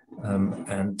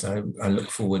 And I look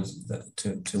forward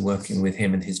to working with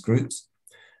him and his groups.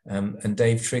 And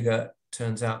Dave Trigger,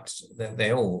 turns out that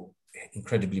they're all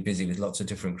incredibly busy with lots of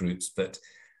different groups, but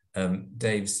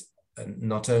Dave's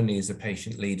not only is a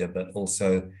patient leader, but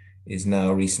also is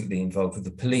now recently involved with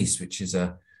the police, which is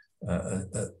a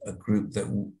a group that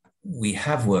we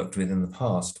have worked with in the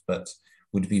past, but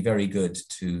would be very good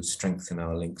to strengthen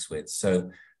our links with.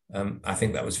 So I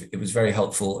think it was very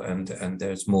helpful, and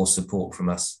there's more support from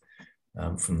us,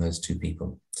 from those two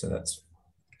people. So that's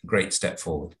a great step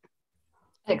forward.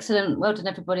 Excellent. Well done,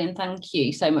 everybody, and thank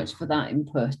you so much for that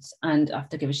input. And I have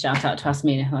to give a shout out to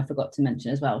Asmina, who I forgot to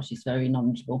mention as well. She's very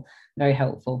knowledgeable, very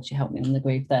helpful. She helped me on the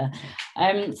group there.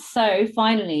 So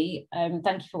finally,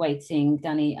 thank you for waiting,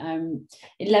 Danny.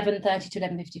 11:30 to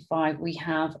 11:55, we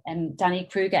have Danny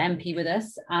Kruger MP with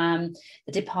us,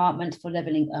 the Department for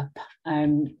Levelling Up.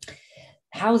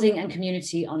 Housing and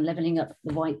Community on Levelling Up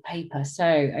the White Paper. So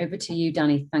over to you,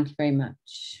 Danny. Thank you very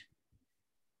much.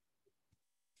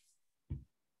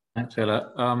 Thanks,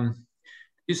 Ella.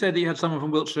 You said that you had someone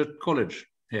from Wiltshire College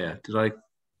here. Did I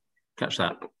catch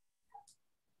that?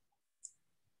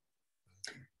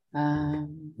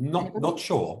 Not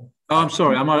sure. Oh, I'm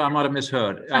sorry. I might have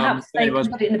misheard. Perhaps they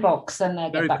can put it in the box and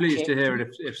very pleased to hear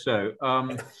it if so.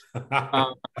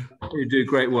 You do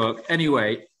great work.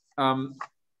 Anyway,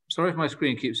 sorry if my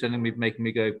screen keeps making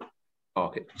me go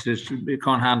dark. It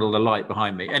can't handle the light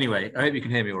behind me. Anyway, I hope you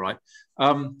can hear me all right.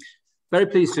 Very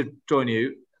pleased to join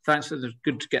you. Thanks. It's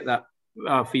good to get that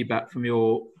feedback from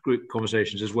your group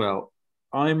conversations as well.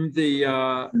 I'm the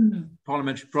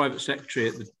Parliamentary Private Secretary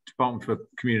at the Department for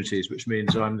Communities, which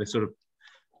means I'm the sort of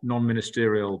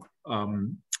non-ministerial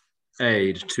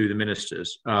aid to the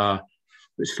ministers,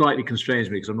 which slightly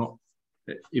constrains me because I'm not,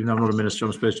 even though I'm not a minister,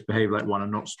 I'm supposed to behave like one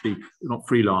and not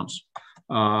freelance,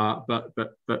 but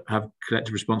have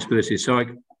collective responsibilities. So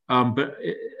but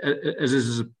as this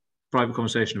is a private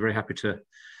conversation, I'm very happy to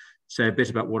say a bit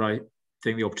about what I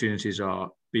think the opportunities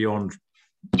are beyond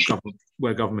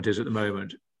where government is at the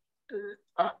moment.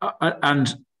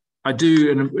 And I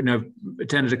do,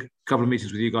 attended a couple of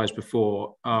meetings with you guys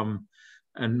before, and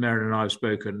Merron and I have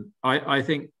spoken. I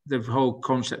think the whole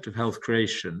concept of health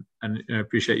creation, and I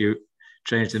appreciate you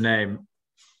changed the name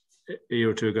a year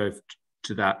or two ago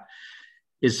to that,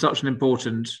 is such an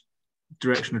important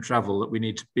direction of travel that we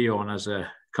need to be on as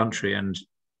a country and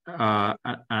the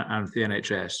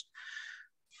NHS.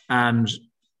 And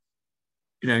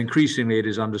increasingly it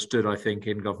is understood, I think,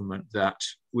 in government that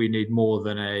we need more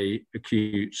than a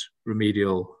acute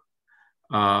remedial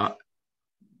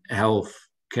health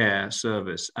care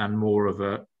service and more of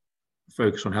a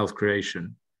focus on health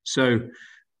creation. So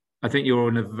I think you're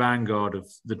in the vanguard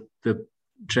of the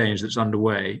change that's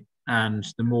underway, and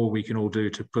the more we can all do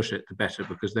to push it, the better,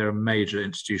 because there are major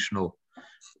institutional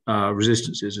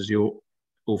resistances, as you're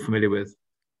all familiar with.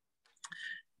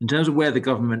 In terms of where the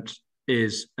government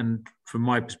is, and from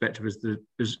my perspective is the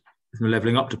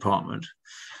Levelling Up Department,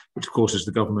 which of course is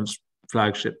the government's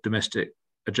flagship domestic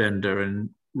agenda and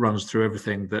runs through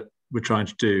everything that we're trying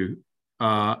to do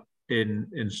in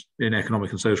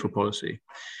economic and social policy.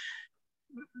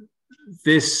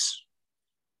 This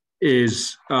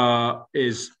is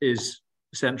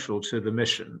central to the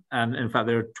mission, and in fact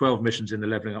there are 12 missions in the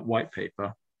Levelling Up white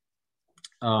paper.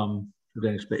 I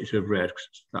don't expect you to have read because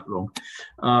it's that long.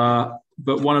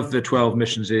 But one of the 12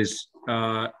 missions is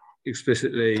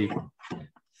explicitly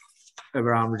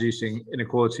around reducing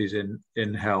inequalities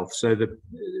in health. So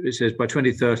it says by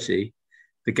 2030,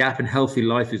 the gap in healthy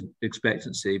life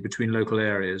expectancy between local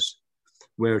areas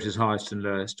where it is highest and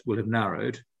lowest will have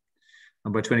narrowed.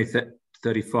 And by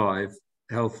 2035,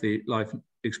 healthy life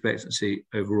expectancy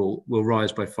overall will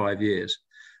rise by 5 years.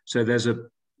 So there's a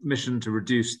mission to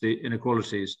reduce the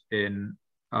inequalities in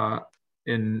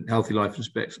healthy life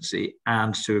expectancy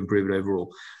and to improve it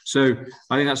overall. So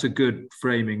I think that's a good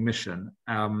framing mission.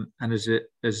 And as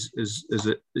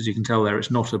you can tell there,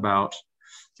 it's not about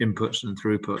inputs and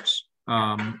throughputs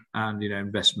and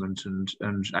investment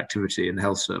and activity in the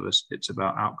health service. It's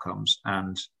about outcomes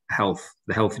and health,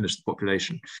 the healthiness of the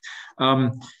population.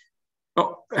 How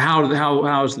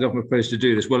is the government proposed to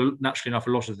do this? Well, naturally enough,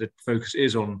 a lot of the focus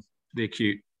is on the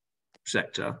acute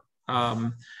sector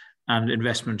and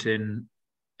investment in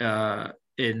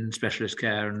specialist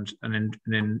care and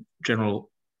in general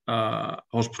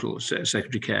hospital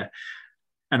secondary care.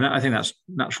 And I think that's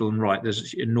natural and right.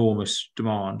 There's enormous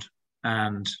demand,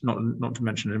 and not to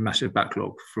mention a massive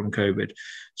backlog from COVID.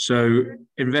 So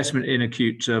investment in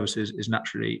acute services is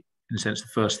naturally, in a sense, the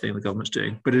first thing the government's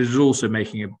doing, but it is also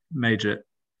making a major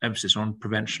emphasis on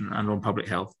prevention and on public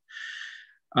health,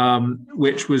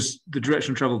 which was the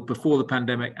direction of travel before the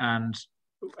pandemic and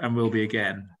will be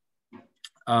again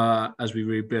as we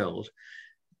rebuild.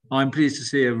 I'm pleased to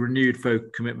see a renewed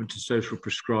commitment to social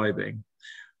prescribing,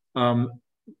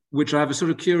 which I have a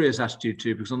sort of curious attitude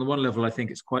to, because on the one level, I think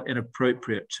it's quite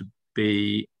inappropriate to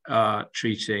be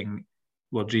treating,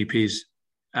 well, GPs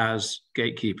as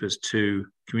gatekeepers to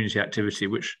community activity,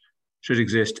 which should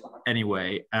exist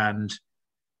anyway, and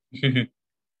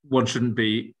one shouldn't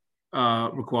be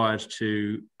required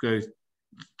to go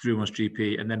through one's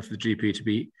GP and then for the GP to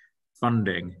be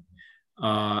funding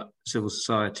civil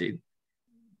society.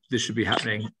 This should be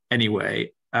happening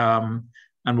anyway.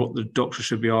 And what the doctor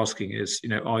should be asking is,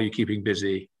 are you keeping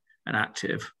busy and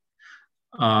active?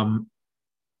 And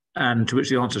to which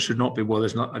the answer should not be, well,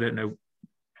 I don't know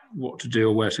what to do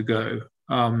or where to go.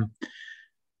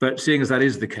 But seeing as that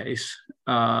is the case,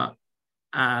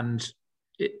 and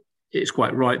it's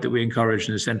quite right that we encourage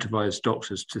and incentivize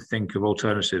doctors to think of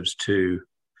alternatives to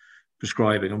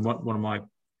prescribing. And one of my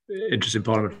interests in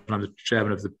Parliament, I'm the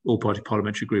chairman of the all-party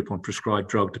parliamentary group on prescribed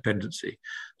drug dependency.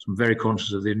 So I'm very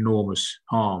conscious of the enormous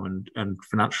harm and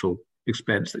financial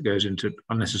expense that goes into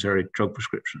unnecessary drug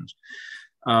prescriptions.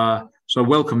 So I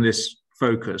welcome this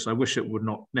focus. I wish it were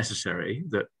not necessary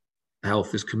that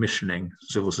health is commissioning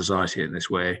civil society in this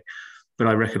way, but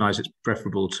I recognise it's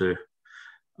preferable to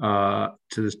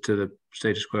the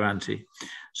status quo ante.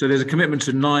 So there's a commitment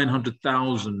to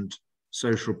 900,000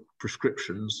 social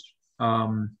prescriptions,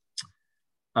 or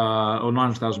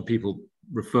 900,000 people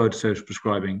referred to social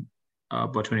prescribing by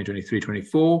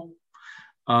 2023-24.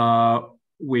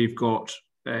 We've got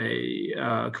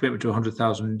a commitment to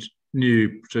 100,000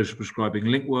 new social prescribing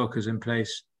link workers in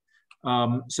place.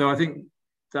 So I think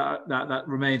that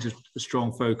remains a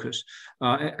strong focus,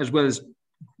 as well as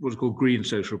what's called green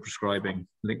social prescribing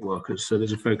link workers. So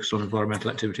there's a focus on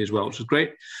environmental activity as well, which is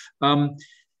great.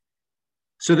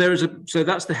 So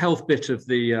that's the health bit of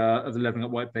the Levelling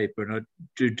Up white paper, and I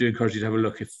do encourage you to have a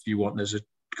look if you want. There's a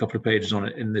couple of pages on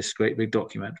it in this great big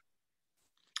document.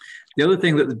 The other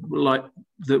thing that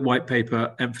the white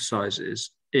paper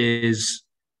emphasises is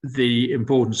the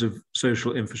importance of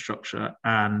social infrastructure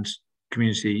and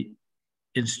community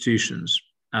institutions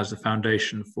as the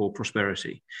foundation for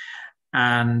prosperity.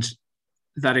 And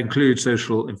that includes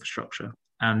social infrastructure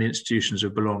and the institutions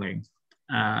of belonging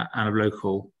and of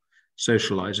local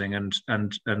socializing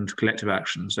and collective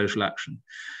action, social action.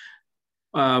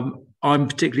 I'm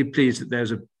particularly pleased that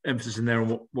there's an emphasis in there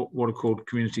on what are called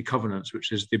community covenants,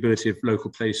 which is the ability of local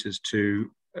places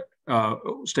to,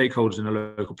 stakeholders in a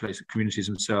local place, communities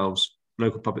themselves,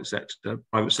 local public sector,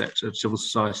 private sector, civil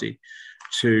society,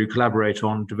 to collaborate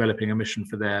on developing a mission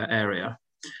for their area,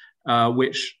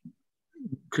 which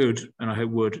could, and I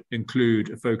hope would, include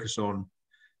a focus on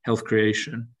health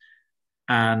creation.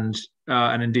 And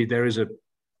indeed, there is a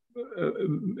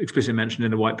explicit mention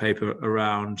in the white paper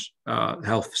around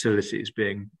health facilities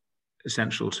being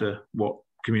essential to what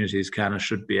communities can and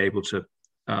should be able to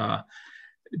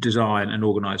design and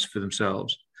organize for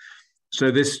themselves.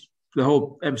 So the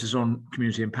whole emphasis on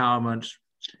community empowerment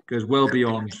goes well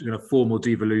beyond formal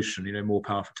devolution, more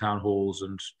power for town halls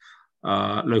and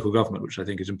local government, which I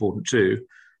think is important too.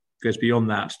 Goes beyond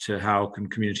that to how can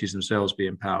communities themselves be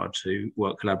empowered to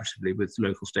work collaboratively with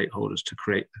local stakeholders to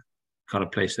create the kind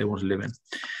of place they want to live in.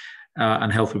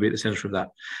 And health will be at the center of that.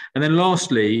 And then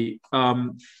lastly,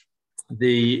 and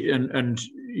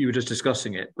you were just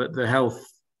discussing it, but the Health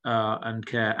and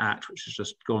Care Act, which has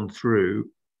just gone through,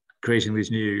 creating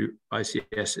these new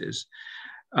ICSs.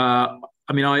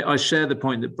 I share the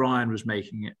point that Brian was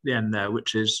making at the end there,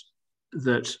 which is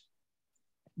that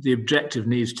the objective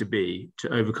needs to be to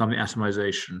overcome the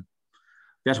atomization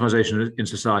in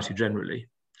society generally,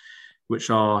 which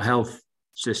our health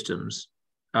systems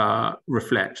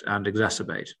reflect and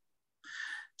exacerbate.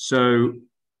 So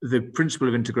the principle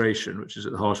of integration, which is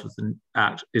at the heart of the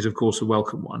Act, is of course a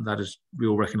welcome one. That is, we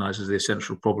all recognise as the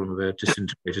essential problem of a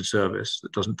disintegrated service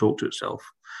that doesn't talk to itself,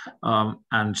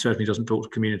 and certainly doesn't talk to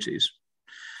communities.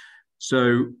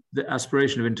 So the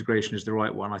aspiration of integration is the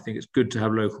right one. I think it's good to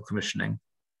have local commissioning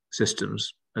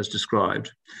systems, as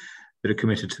described, that are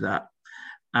committed to that.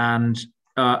 And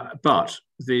but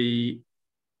the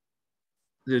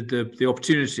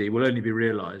opportunity will only be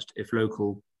realised if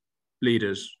local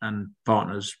leaders and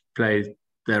partners play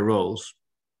their roles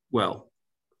well,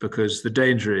 because the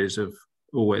danger is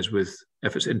always with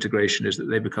efforts at integration is that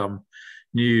they become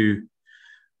new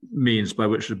means by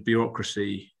which the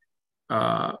bureaucracy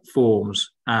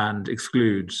forms and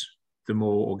excludes the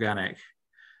more organic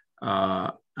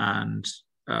and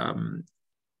the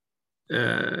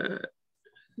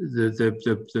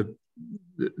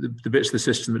bits of the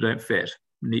system that don't fit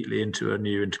neatly into a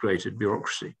new integrated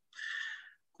bureaucracy.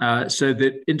 So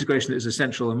the integration that is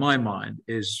essential in my mind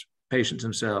is patients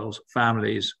themselves,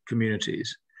 families,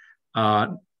 communities, the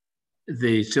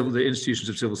institutions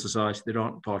of civil society that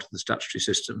aren't part of the statutory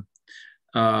system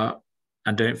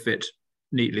and don't fit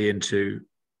neatly into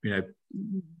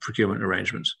procurement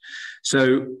arrangements.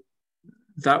 So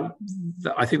that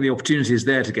I think the opportunity is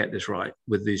there to get this right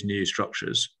with these new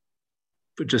structures,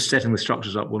 but just setting the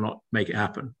structures up will not make it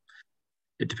happen.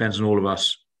 It depends on all of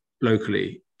us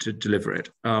locally to deliver it,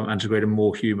 and to create a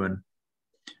more human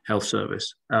health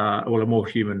service, or a more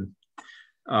human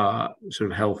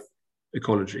sort of health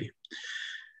ecology.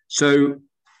 So,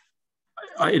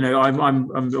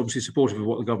 I'm obviously supportive of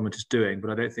what the government is doing, but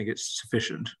I don't think it's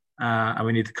sufficient, and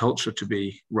we need the culture to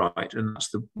be right, and that's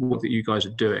the work that you guys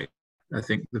are doing. I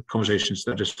think the conversations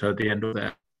that I just heard at the end of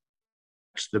there,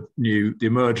 the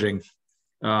emerging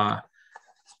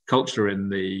culture in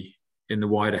the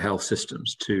wider health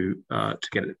systems to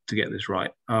get this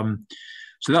right.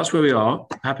 So that's where we are.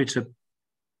 Happy to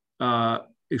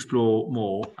explore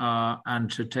more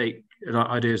and to take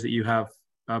ideas that you have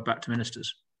back to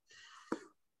ministers.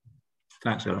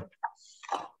 Thanks, Ella.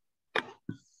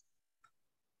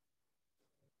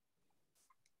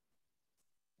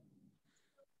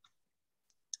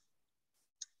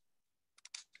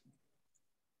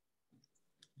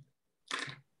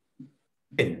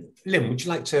 Lynn, would you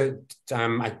like to,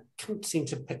 I can't seem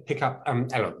to pick up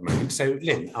Ella at the moment. So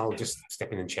Lynn, I'll just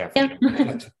step in and chair for you. Would you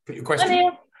like to put your question?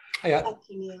 Hiya. Hiya. Thank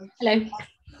you, Neil. Hello.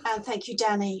 And thank you,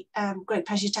 Danny. Great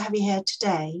pleasure to have you here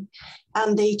today.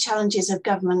 And the challenges of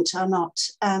government are not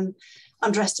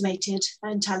underestimated.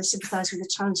 I entirely sympathise with the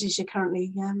challenges you're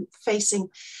currently facing.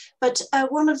 But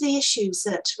one of the issues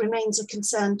that remains a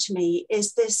concern to me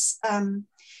is this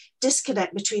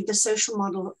disconnect between the social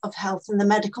model of health and the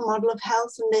medical model of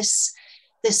health, and this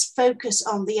focus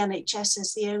on the NHS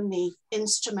as the only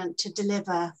instrument to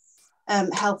deliver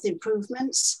health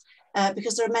improvements,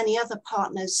 because there are many other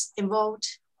partners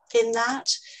involved in that.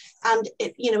 And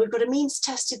we've got a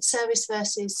means-tested service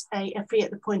versus a free at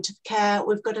the point of care.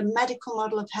 We've got a medical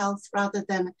model of health rather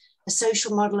than a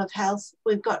social model of health.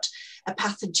 We've got a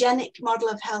pathogenic model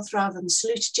of health rather than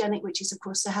salutogenic, which is, of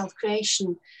course, the health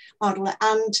creation model.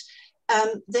 And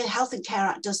the Health and Care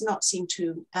Act does not seem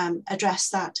to address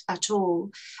that at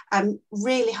all. I'm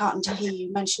really heartened to hear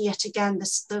you mention yet again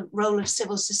the role of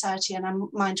civil society, and I'm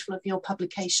mindful of your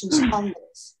publications on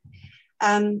this.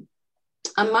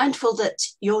 I'm mindful that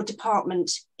your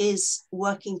department is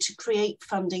working to create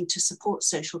funding to support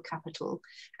social capital,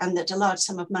 and that a large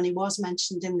sum of money was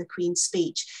mentioned in the Queen's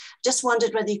speech. Just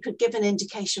wondered whether you could give an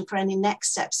indication for any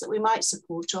next steps that we might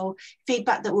support, or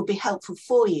feedback that would be helpful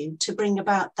for you to bring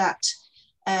about that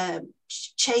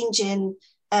change in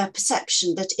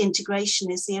perception that integration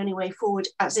is the only way forward,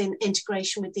 as in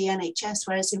integration with the NHS,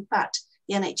 whereas in fact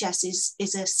the NHS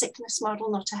is a sickness model,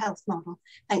 not a health model.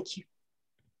 Thank you.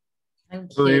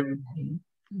 Thank you.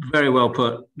 Very well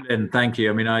put, Lynn. Thank you.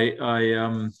 I mean,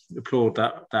 I applaud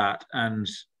that, and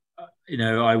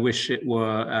I wish it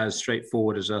were as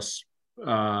straightforward as us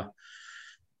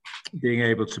being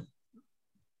able to.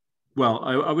 Well,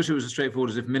 I wish it was as straightforward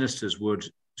as if ministers would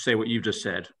say what you've just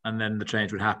said, and then the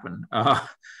change would happen. To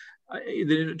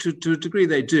a degree,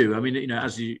 they do. I mean,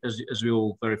 as we're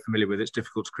all very familiar with, it's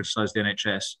difficult to criticise the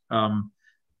NHS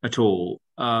at all.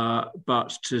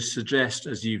 But to suggest,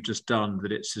 as you've just done,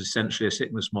 that it's essentially a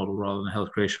sickness model rather than a health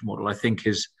creation model, I think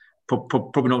is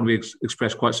probably not going to be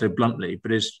expressed quite so bluntly,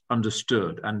 but is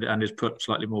understood and is put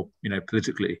slightly more,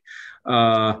 politically,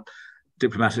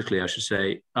 diplomatically, I should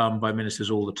say, by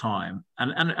ministers all the time,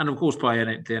 and of course by the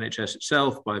NHS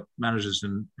itself, by managers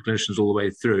and clinicians all the way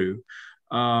through.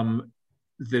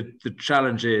 The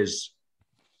challenge is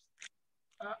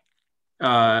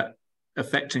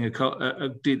affecting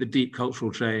the deep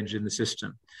cultural change in the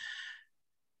system.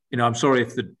 I'm sorry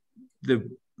if the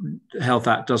Health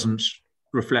Act doesn't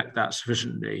reflect that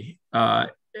sufficiently.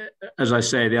 As I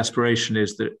say, the aspiration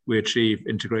is that we achieve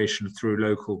integration through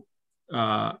local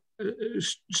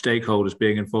stakeholders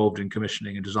being involved in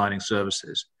commissioning and designing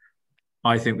services.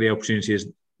 I think the opportunity is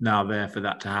now there for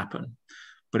that to happen,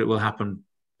 but it will happen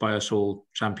by us all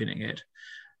championing it.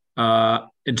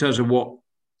 In terms of what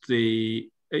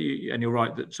and you're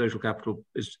right that social capital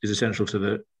is essential to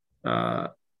the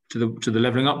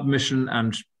levelling up mission,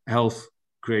 and health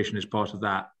creation is part of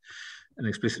that and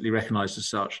explicitly recognised as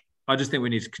such. I just think we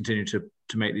need to continue to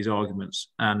make these arguments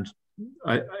and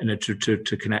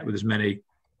to connect with as many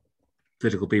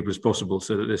political people as possible,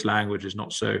 so that this language is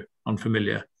not so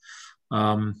unfamiliar.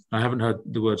 I haven't heard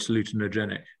the word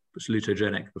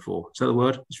salutogenic before. Is that the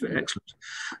word? It's very excellent.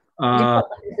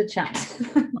 The chat.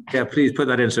 Yeah, please put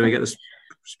that in so we get the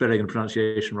spelling and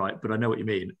pronunciation right, but I know what you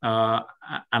mean. And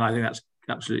I think that's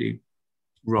absolutely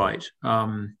right.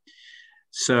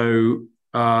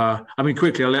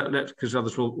 Quickly, I'll let because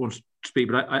others will want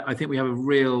speak, but I think we have a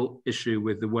real issue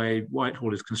with the way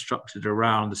Whitehall is constructed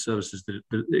around the services that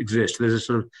exist. There's a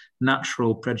sort of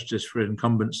natural prejudice for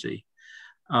incumbency,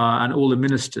 and all the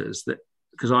ministers that,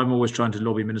 because I'm always trying to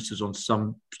lobby ministers on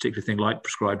some particular thing like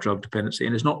prescribed drug dependency,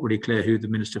 and it's not really clear who the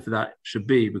minister for that should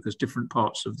be, because different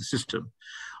parts of the system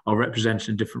are represented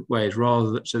in different ways.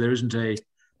 So there isn't a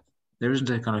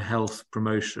kind of health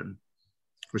promotion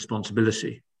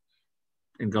responsibility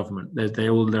in government. They're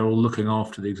all looking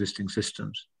after the existing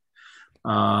systems.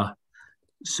 But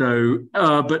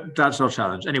that's our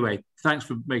challenge. Anyway, thanks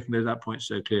for making that point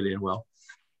so clearly and well.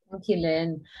 Thank you,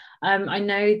 Lynn. I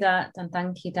know that, and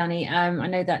thank you, Danny. I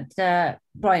know that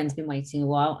Brian's been waiting a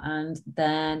while, and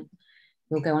then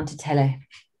we'll go on to Telly.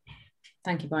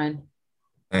 Thank you, Brian.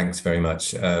 Thanks very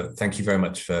much. Thank you very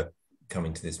much for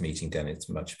coming to this meeting, Dan. It's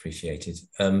much appreciated.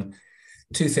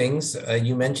 Two things.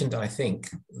 You mentioned, I think,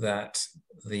 that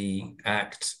the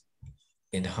Act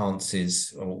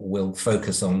enhances or will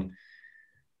focus on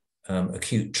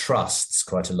acute trusts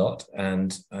quite a lot,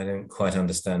 and I don't quite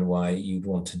understand why you'd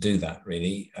want to do that,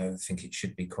 really. I think it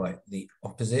should be quite the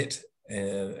opposite.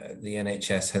 The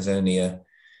NHS has only a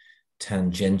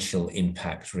tangential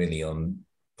impact, really, on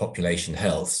population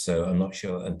health, so I'm not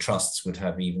sure, and trusts would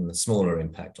have even a smaller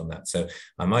impact on that. So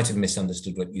I might have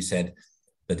misunderstood what you said,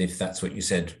 but if that's what you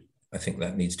said, I think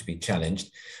that needs to be challenged.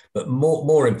 But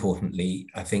more importantly,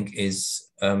 I think,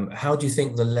 is how do you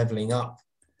think the levelling up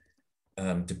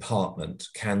department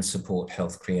can support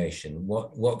health creation?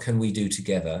 What can we do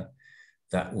together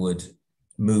that would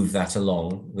move that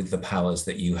along with the powers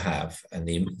that you have and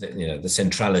the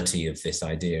centrality of this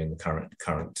idea in the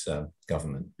current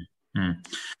government? I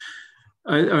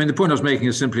mean, the point I was making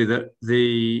is simply that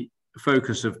the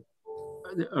focus of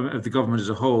the government as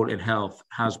a whole in health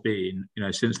has been,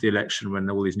 since the election, when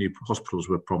all these new hospitals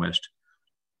were promised,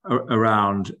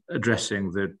 around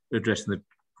addressing the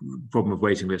problem of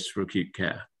waiting lists for acute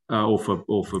care or for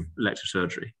elective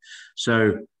surgery.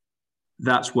 So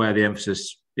that's where the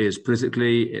emphasis is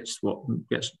politically. It's what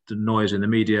gets the noise in the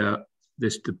media.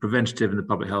 The preventative and the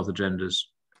public health agendas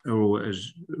are all,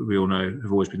 as we all know,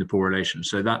 have always been the poor relation.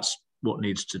 So that's what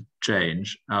needs to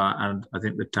change. And I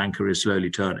think the tanker is slowly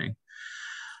turning.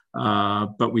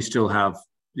 But we still have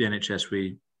the NHS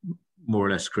we more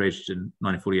or less created in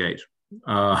 1948.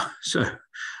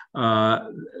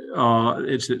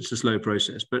 It's a slow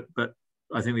process, but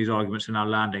I think these arguments are now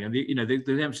landing, and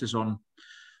the emphasis on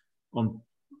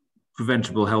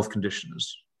preventable health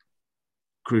conditions,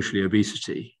 crucially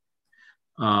obesity,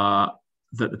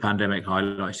 that the pandemic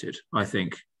highlighted, I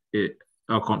think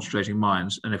are concentrating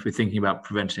minds. And if we're thinking about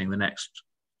preventing the next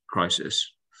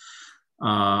crisis,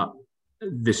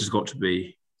 this has got to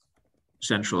be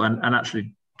central. And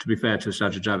actually, to be fair to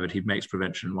Sajid Javid, he makes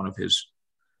prevention one of his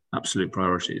absolute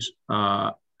priorities.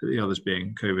 The others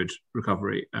being COVID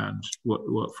recovery and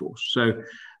workforce. So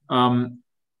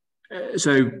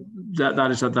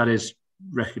that is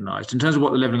recognised. In terms of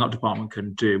what the Levelling Up Department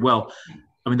can do, well,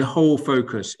 I mean, the whole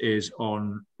focus is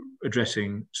on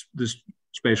addressing the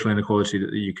spatial inequality that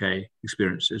the UK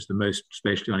experiences, the most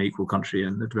spatially unequal country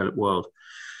in the developed world,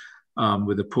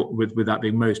 with that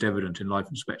being most evident in life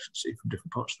expectancy from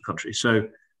different parts of the country. So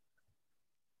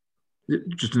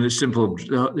just in this simple,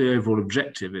 the overall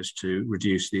objective is to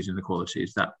reduce these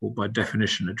inequalities. That will, by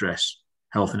definition, address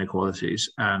health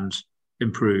inequalities and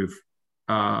improve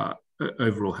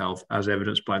overall health, as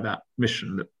evidenced by that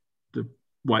mission that the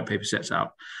white paper sets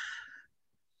out.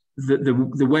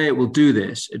 The way it will do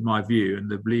this, in my view, and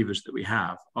the levers that we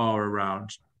have, are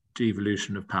around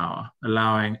devolution of power,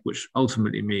 which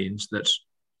ultimately means that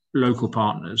local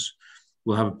partners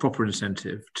will have a proper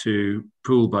incentive to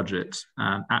pool budgets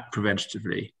and act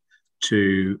preventatively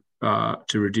to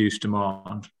reduce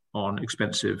demand on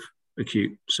expensive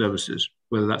acute services,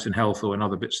 whether that's in health or in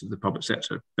other bits of the public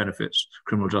sector, benefits,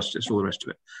 criminal justice, all the rest of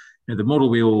it. The model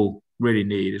we all really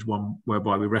need is one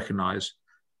whereby we recognise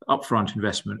upfront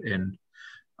investment in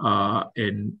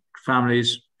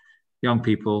families, young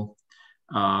people,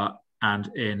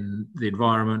 and in the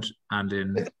environment and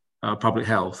in public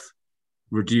health,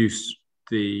 reduce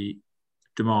the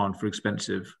demand for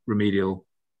expensive remedial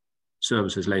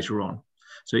services later on.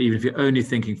 So even if you're only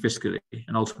thinking fiscally,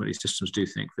 and ultimately systems do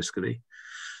think fiscally,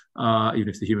 even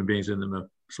if the human beings in them are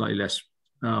slightly less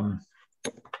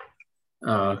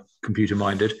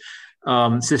computer-minded,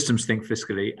 systems think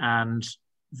fiscally, and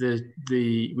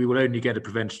we will only get a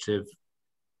preventative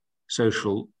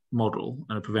social model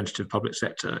and a preventative public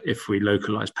sector if we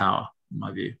localise power, in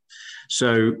my view.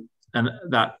 So, and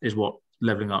that is what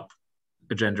Levelling Up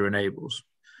agenda enables.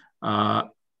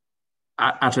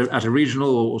 at a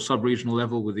regional or sub-regional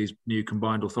level with these new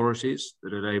combined authorities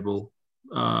that enable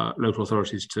local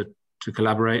authorities to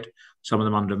collaborate, some of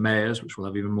them under mayors, which will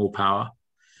have even more power,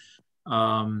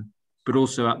 but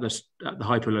also at the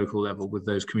hyper-local level with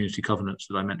those community covenants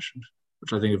that I mentioned,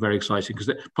 which I think are very exciting,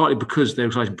 partly because they're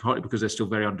exciting, partly because they're still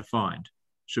very undefined.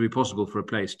 It should be possible for a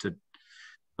place to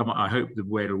come up. I hope the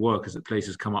way it'll work is that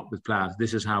places come up with plans.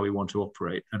 This is how we want to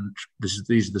operate, and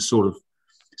these are the sort of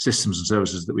systems and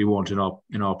services that we want in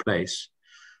our place.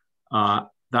 That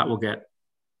will get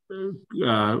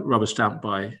rubber stamped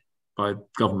by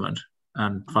government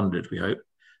and funded, we hope,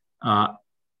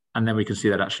 and then we can see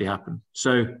that actually happen.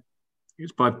 So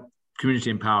it's by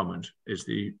community empowerment is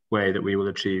the way that we will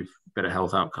achieve better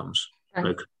health outcomes.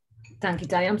 Thank you,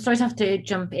 Danny. I'm sorry to have to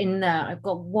jump in there. I've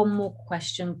got one more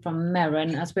question from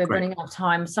Merron as we're running out of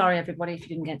time. Sorry, everybody, if you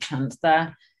didn't get a chance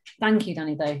there. Thank you,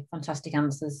 Danny, though. Fantastic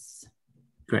answers.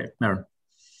 Great, Merron.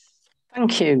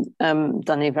 Thank you,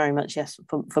 Danny, very much, yes,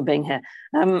 for being here.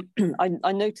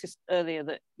 I noticed earlier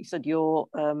that you said you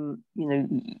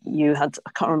had,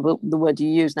 I can't remember the word you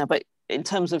used now, but in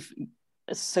terms of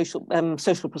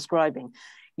social prescribing,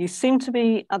 you seem to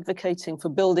be advocating for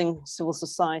building civil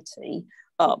society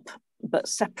up, but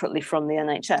separately from the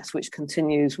NHS, which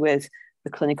continues with the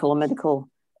clinical or medical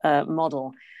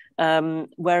model,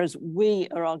 whereas we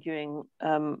are arguing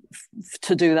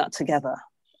to do that together.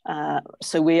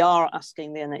 So we are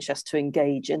asking the NHS to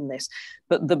engage in this,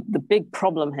 but the big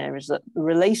problem here is that the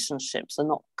relationships are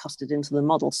not costed into the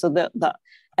model. So that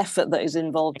effort that is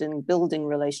involved in building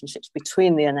relationships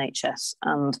between the NHS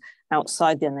and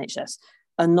outside the NHS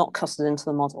are not costed into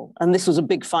the model. And this was a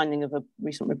big finding of a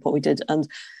recent report we did. And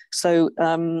so,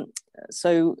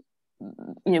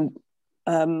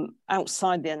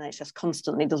 outside the NHS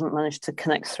constantly doesn't manage to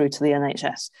connect through to the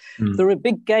NHS. There are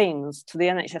big gains to the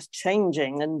NHS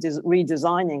changing and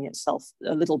redesigning itself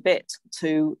a little bit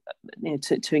to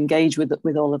engage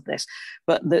with all of this.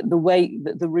 But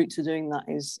the route to doing that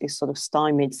is sort of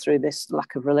stymied through this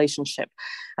lack of relationship.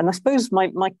 And I suppose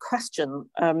my question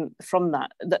from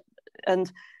that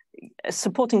and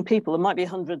supporting people, there might be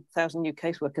 100,000 new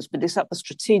caseworkers, but it's at the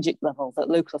strategic level that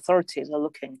local authorities are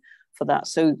looking for that.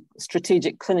 So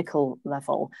strategic clinical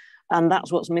level, and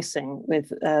that's what's missing with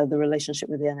the relationship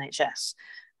with the NHS.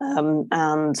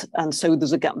 And so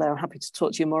there's a gap there. I'm happy to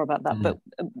talk to you more about that, but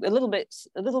a little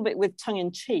bit with tongue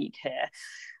in cheek here.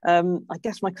 I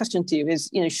guess my question to you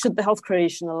is, should the Health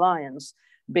Creation Alliance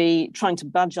be trying to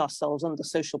badge ourselves under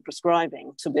social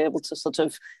prescribing to be able to sort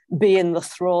of be in the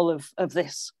thrall of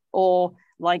this, or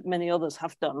like many others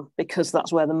have done, because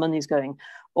that's where the money's going?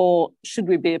 Or should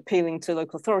we be appealing to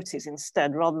local authorities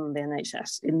instead, rather than the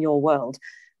NHS in your world?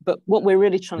 But what we're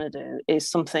really trying to do is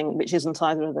something which isn't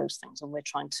either of those things. And we're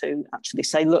trying to actually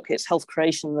say, look, it's health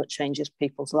creation that changes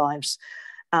people's lives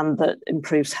and that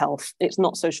improves health. It's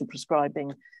not social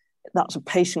prescribing. That's a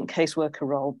patient caseworker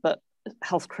role, but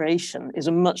health creation is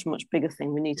a much, much bigger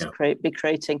thing. We need to be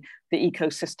creating the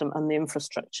ecosystem and the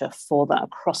infrastructure for that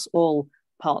across all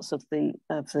parts of the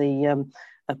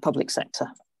public sector.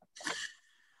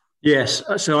 Yes,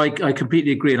 so I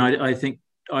completely agree, and I think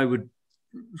I would,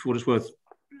 for what it's worth,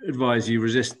 advise you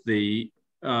resist the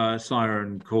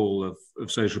siren call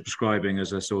of social prescribing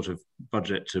as a sort of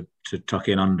budget to tuck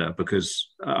in under, because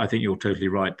I think you're totally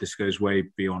right. This goes way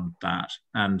beyond that.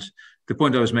 And the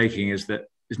point I was making is that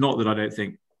it's not that I don't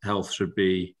think health should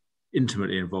be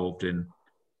intimately involved in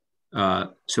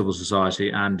civil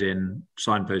society and in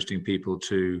signposting people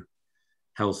to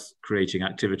health creating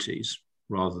activities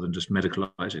rather than just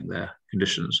medicalizing their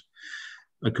conditions.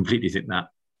 I completely think that.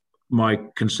 My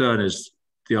concern is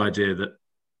the idea that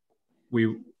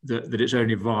that it's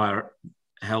only via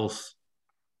health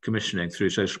commissioning through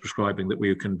social prescribing that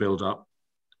we can build up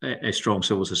a strong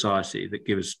civil society that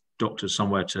gives doctors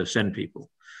somewhere to send people,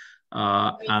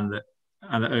 and that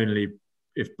only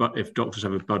if doctors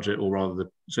have a budget, or rather the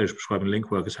social prescribing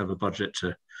link workers have a budget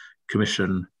to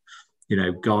commission,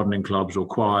 gardening clubs or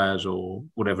choirs or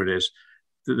whatever it is,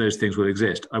 that those things will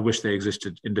exist. I wish they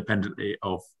existed independently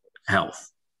of the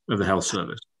health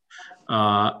service.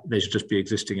 They should just be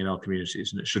existing in our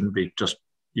communities, and it shouldn't be just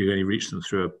you only reach them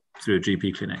through a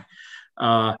GP clinic.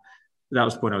 That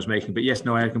was the point I was making. But yes,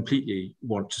 no, I completely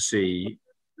want to see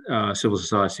civil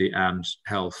society and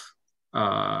health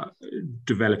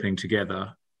developing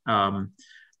together,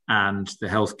 and the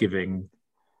health giving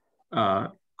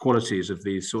qualities of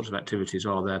these sorts of activities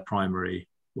are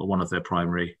one of their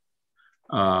primary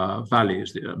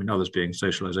values. I mean, others being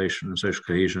socialization and social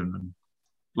cohesion and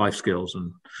life skills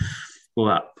and all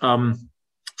that.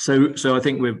 So I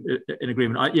think we're in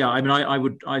agreement.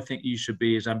 I think you should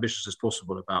be as ambitious as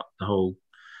possible about the whole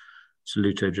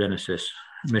salutogenesis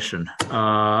mission.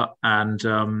 I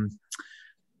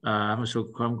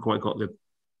haven't quite got the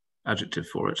adjective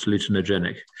for it,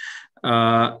 salutinogenic.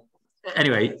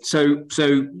 Anyway, so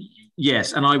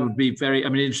yes, and I would be very, I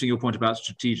mean, interesting your point about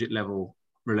strategic level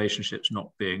relationships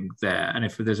not being there. And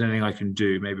if there's anything I can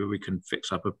do, maybe we can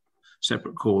fix up a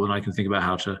separate call and I can think about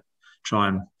how to try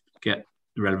and get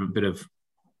the relevant bit of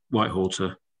Whitehall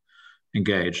to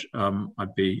engage.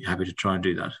 I'd be happy to try and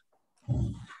do that.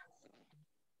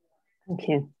 Thank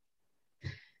you.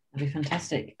 That'd be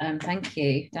fantastic. Thank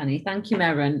you, Danny. Thank you,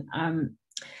 Merron.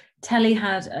 Telly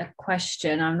had a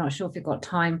question. I'm not sure if you've got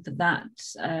time for that,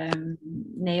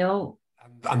 Neil.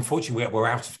 Unfortunately, we're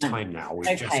out of time now. We've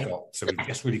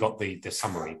just really got the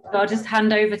summary. So I'll just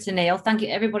hand over to Neil. Thank you,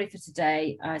 everybody, for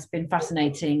today. It's been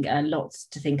fascinating. Lots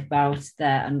to think about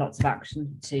there and lots of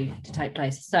action to take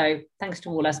place. So thanks to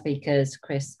all our speakers,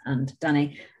 Chris and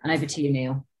Danny. And over to you,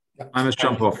 Neil. I must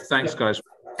jump off. Thanks, guys.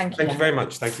 Thank you very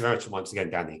much. Thank you very much once again,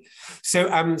 Danny.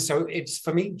 So, so it's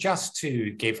for me just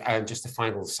to give just a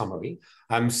final summary.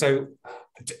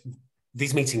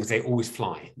 These meetings, they always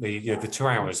fly. The 2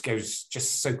 hours goes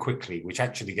just so quickly, which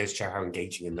actually goes to show how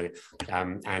engaging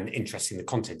and interesting the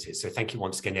content is. So thank you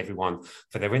once again, everyone,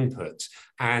 for their input.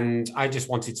 And I just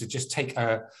wanted to just take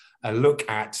a look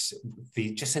at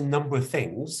just a number of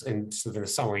things, and sort of in a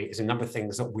summary is a number of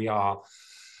things that we are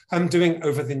doing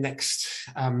over the next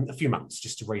a few months,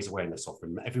 just to raise awareness of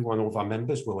them. All of our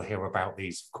members will hear about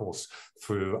these, of course,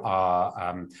 through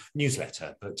our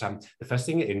newsletter. But the first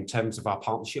thing, in terms of our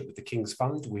partnership with the King's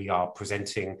Fund, we are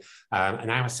presenting an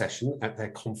hour session at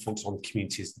their conference on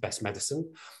Community is the Best Medicine.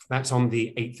 That's on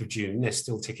the 8th of June. There's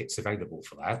still tickets available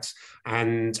for that.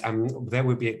 And there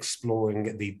we'll be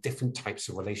exploring the different types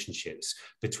of relationships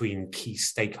between key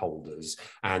stakeholders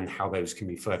and how those can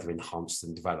be further enhanced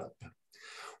and developed.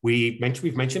 We've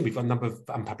mentioned we've got a number of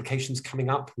publications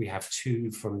coming up. We have 2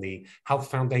 from the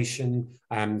Health Foundation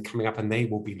coming up, and they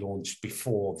will be launched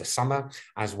before the summer,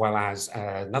 as well as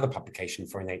another publication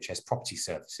for NHS Property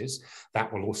Services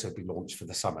that will also be launched for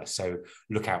the summer. So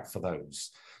look out for those.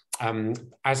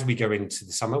 As we go into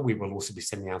the summer, we will also be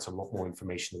sending out a lot more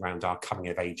information around our coming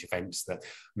of age events that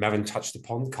Merron touched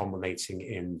upon, culminating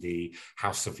in the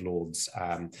House of Lords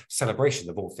celebration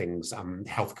of all things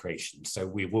health creation. So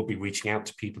we will be reaching out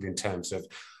to people in terms of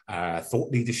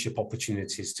thought leadership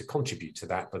opportunities to contribute to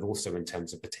that, but also in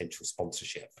terms of potential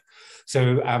sponsorship.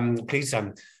 So please,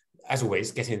 as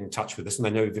always, get in touch with us. And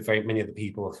I know that very many of the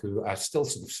people who are still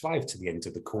sort of survived to the end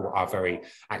of the call are very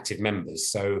active members.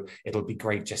 So it'll be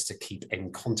great just to keep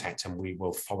in contact, and we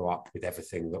will follow up with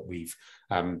everything that we've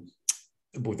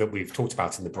talked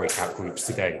about in the breakout groups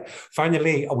today.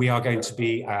 Finally, we are going to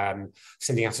be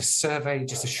sending out a survey,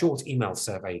 just a short email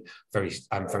survey very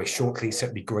shortly. So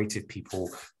it'd be great if people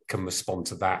can respond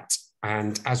to that.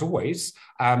 And as always,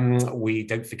 we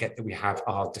don't forget that we have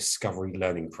our discovery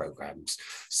learning programs.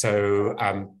 So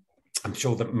I'm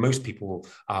sure that most people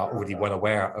are already well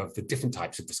aware of the different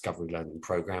types of discovery learning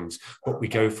programs, but we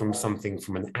go from something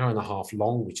from an hour and a half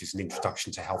long, which is an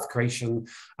introduction to health creation,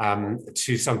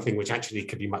 to something which actually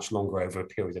could be much longer, over a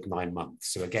period of 9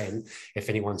 months. So again, if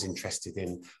anyone's interested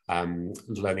in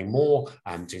learning more,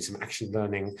 doing some action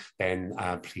learning, then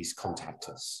please contact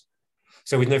us.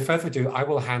 So with no further ado, I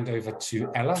will hand over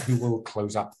to Ella, who will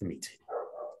close up the meeting.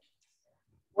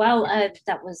 Well,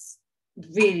 that was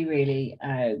really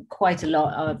quite a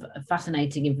lot of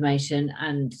fascinating information,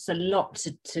 and it's a lot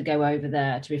to go over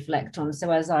there, to reflect on. So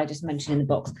as I just mentioned in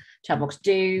the chat box,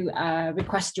 do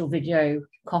request your video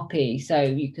copy so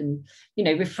you can,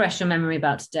 refresh your memory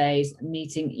about today's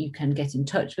meeting. You can get in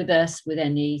touch with us with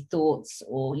any thoughts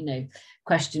or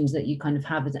questions that you kind of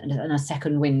have in a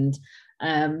second wind.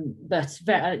 But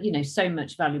so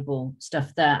much valuable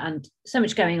stuff there, and so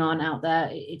much going on out there.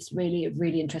 It's really a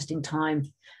really interesting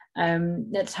time.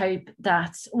 Let's hope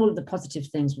that all of the positive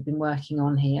things we've been working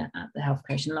on here at the Health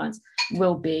Creation Alliance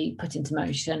will be put into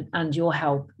motion, and your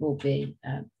help will be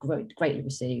greatly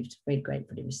received, very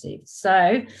gratefully received.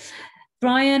 So,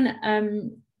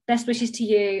 Brian, best wishes to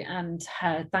you, and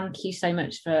thank you so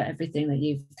much for everything that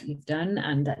you've done,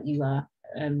 and that you are,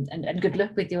 and good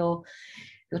luck with your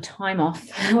time off,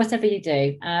 whatever you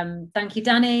do. Thank you,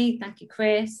 Danny. Thank you,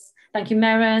 Chris. Thank you,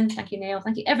 Merron. Thank you, Neil.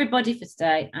 Thank you, everybody, for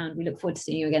today. And we look forward to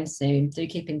seeing you again soon. Do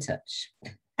keep in touch.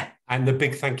 And a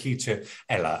big thank you to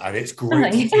Ella. And it's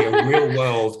great to see a real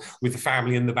world with the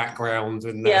family in the background.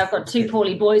 And yeah, I've got 2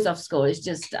 poorly boys off school. It's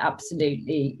just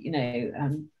absolutely,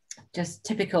 just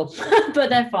typical, but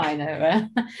they're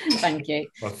fine. Thank you.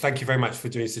 Well, thank you very much for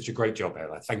doing such a great job,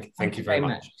 Ella. Thank you very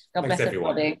much. God bless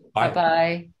everyone. everybody.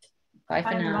 Bye-bye. Bye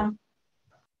for now.